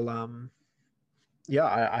 Well,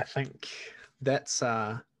 I think that's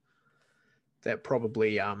that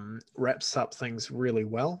probably wraps up things really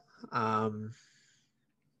well.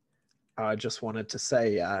 I just wanted to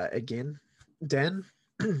say again, Dan,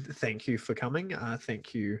 thank you for coming.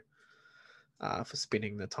 Thank you for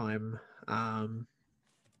spending the time.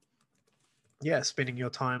 Spending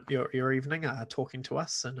your evening talking to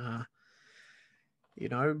us and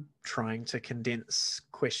trying to condense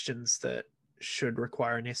questions that should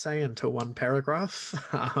require an essay into one paragraph.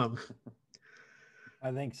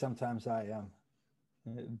 I think sometimes I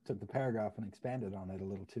took the paragraph and expanded on it a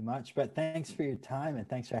little too much, but thanks for your time and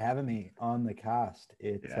thanks for having me on the cast.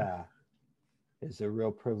 It is a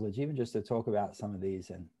real privilege, even just to talk about some of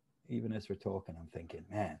these. And even as we're talking, I'm thinking,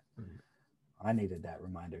 man, I needed that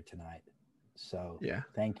reminder tonight. So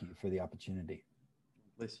thank you for the opportunity.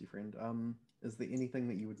 Bless you, friend. Is there anything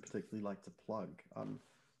that you would particularly like to plug?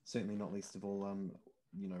 Certainly not least of all,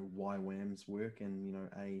 YWAM's work and,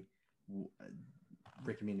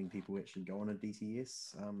 recommending people actually go on a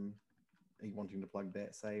DTS. Are you wanting to plug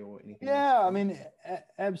that, say, or anything Yeah, else? I mean,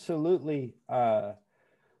 absolutely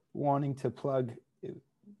wanting to plug,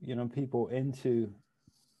 people into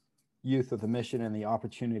Youth with a Mission and the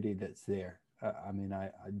opportunity that's there. I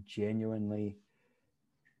genuinely,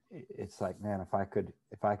 it's like, man, if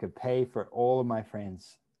I could pay for all of my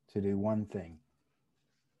friends to do one thing,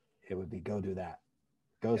 it would be go do that.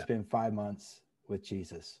 Go spend 5 months with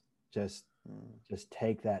Jesus. Just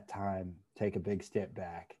take that time, take a big step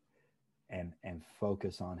back and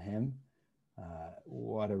focus on him.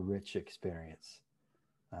 What a rich experience.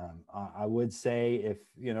 I would say if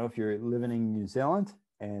you're living in New Zealand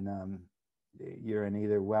and you're in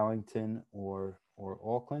either Wellington or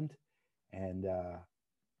Auckland, and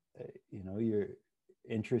you're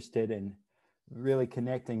interested in really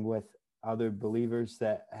connecting with other believers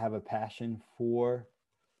that have a passion for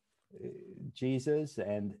Jesus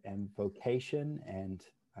and vocation and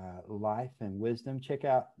life and wisdom, check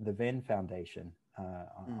out the Venn Foundation.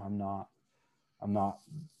 I'm not, I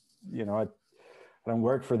don't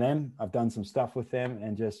work for them. I've done some stuff with them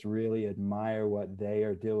and just really admire what they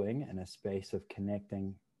are doing in a space of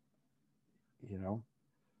connecting,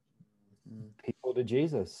 people to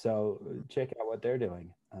Jesus. So check out what they're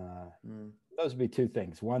doing. Those would be two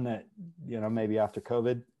things. One that, maybe after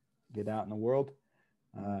COVID, get out in the world.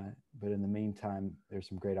 But in the meantime, there's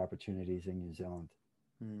some great opportunities in New Zealand.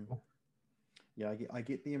 Yeah, I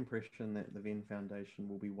get the impression that the Venn Foundation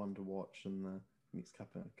will be one to watch in the next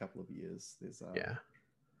couple of years. There's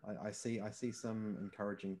I see some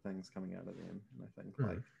encouraging things coming out of them, and I think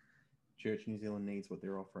like Church New Zealand needs what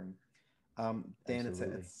they're offering. Dan,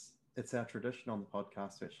 it's our tradition on the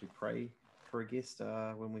podcast to actually pray for a guest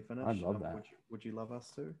when we finish. I'd love that. Would you love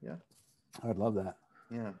us to? Yeah, I'd love that.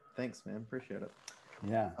 Yeah, thanks, man. Appreciate it.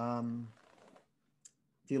 Yeah.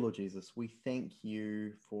 Dear Lord Jesus, we thank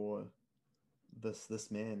you for this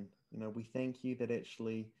man. We thank you that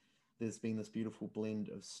actually there's been this beautiful blend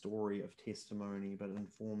of story, of testimony, but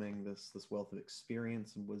informing this wealth of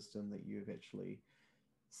experience and wisdom that you've actually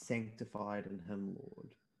sanctified in him,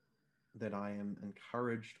 Lord. That I am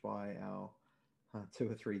encouraged by our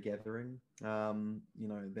 2 or 3 gathering,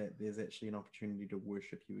 that there's actually an opportunity to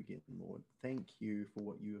worship you again, Lord. Thank you for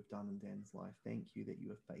what you have done in Dan's life. Thank you that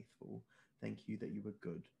you are faithful. Thank you that you are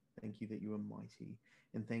good. Thank you that you are mighty.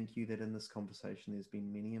 And thank you that in this conversation, there's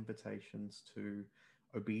been many invitations to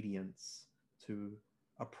obedience, to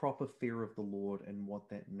a proper fear of the Lord and what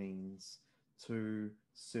that means, to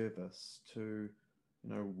service, to,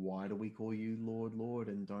 why do we call you Lord, Lord,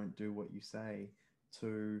 and don't do what you say,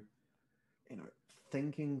 to,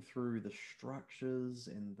 thinking through the structures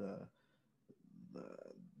and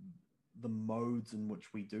the modes in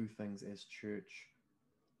which we do things as church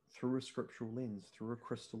through a scriptural lens, through a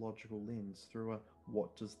Christological lens, through a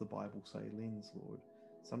what does the Bible say lens, Lord.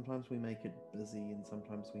 Sometimes we make it busy and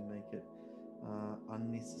sometimes we make it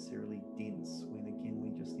unnecessarily dense, when again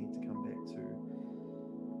we just need to come back to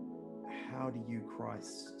how do you,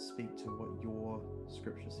 Christ, speak to what your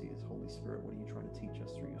scripture says? Holy Spirit, what are you trying to teach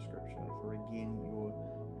us through your scripture? For again, your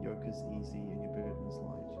yoke is easy and your burden is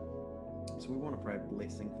light. So we want to pray a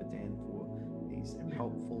blessing for Dan for these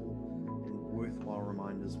helpful and worthwhile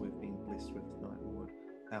reminders we've been blessed with tonight, Lord.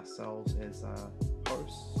 Ourselves as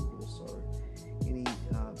hosts, and also any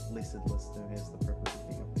blessed listener who has the privilege of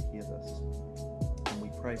being able to hear this. And we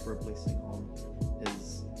pray for a blessing on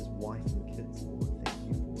his wife and kids, Lord. Thank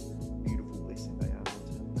you for the beautiful blessing they are to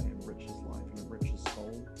him. They enrich his life and enrich his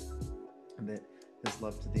soul, and that his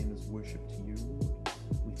love to them is worship to you, Lord.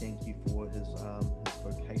 We thank you for his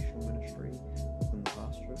vocational ministry within the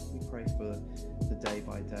pastorate. We pray for the day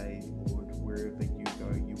by day, Lord, wherever you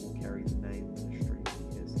go, you will carry the name ministry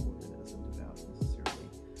he has, Lord, that isn't about necessarily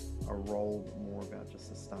a role, but more about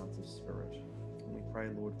just a stance of spirit. And we pray,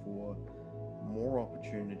 Lord, for more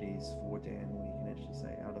opportunities for Dan where he can actually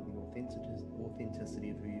say, out of the authenticity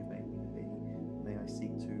of who you've made me to be, may I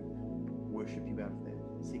seek to worship you out of that,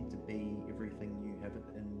 seek to be everything you have it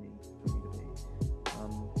in me for me to be.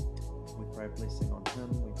 We pray a blessing on him.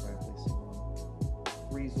 We pray a blessing on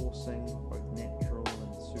resourcing, both natural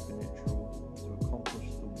and supernatural, to accomplish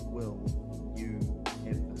the will you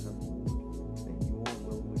have for him, Lord, that your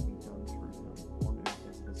will would be done through him on earth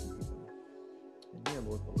as it is in heaven. And yeah,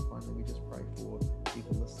 Lord, but finally we just pray for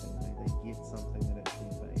people listening. May they get something that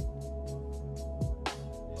actually they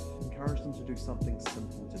encourage them to do something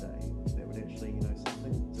simple today that would actually,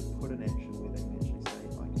 something to put in action where they can actually say,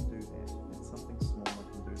 I can do that. It's something small I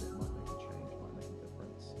can do that might make a change, might make a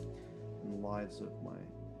difference in the lives of my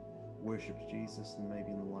worshipped Jesus and maybe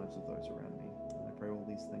in the lives of those around me. And I pray all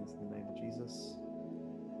these things in the name of Jesus,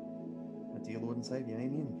 my dear Lord and Savior.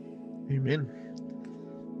 Amen. Amen.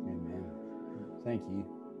 Amen. Thank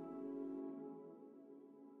you.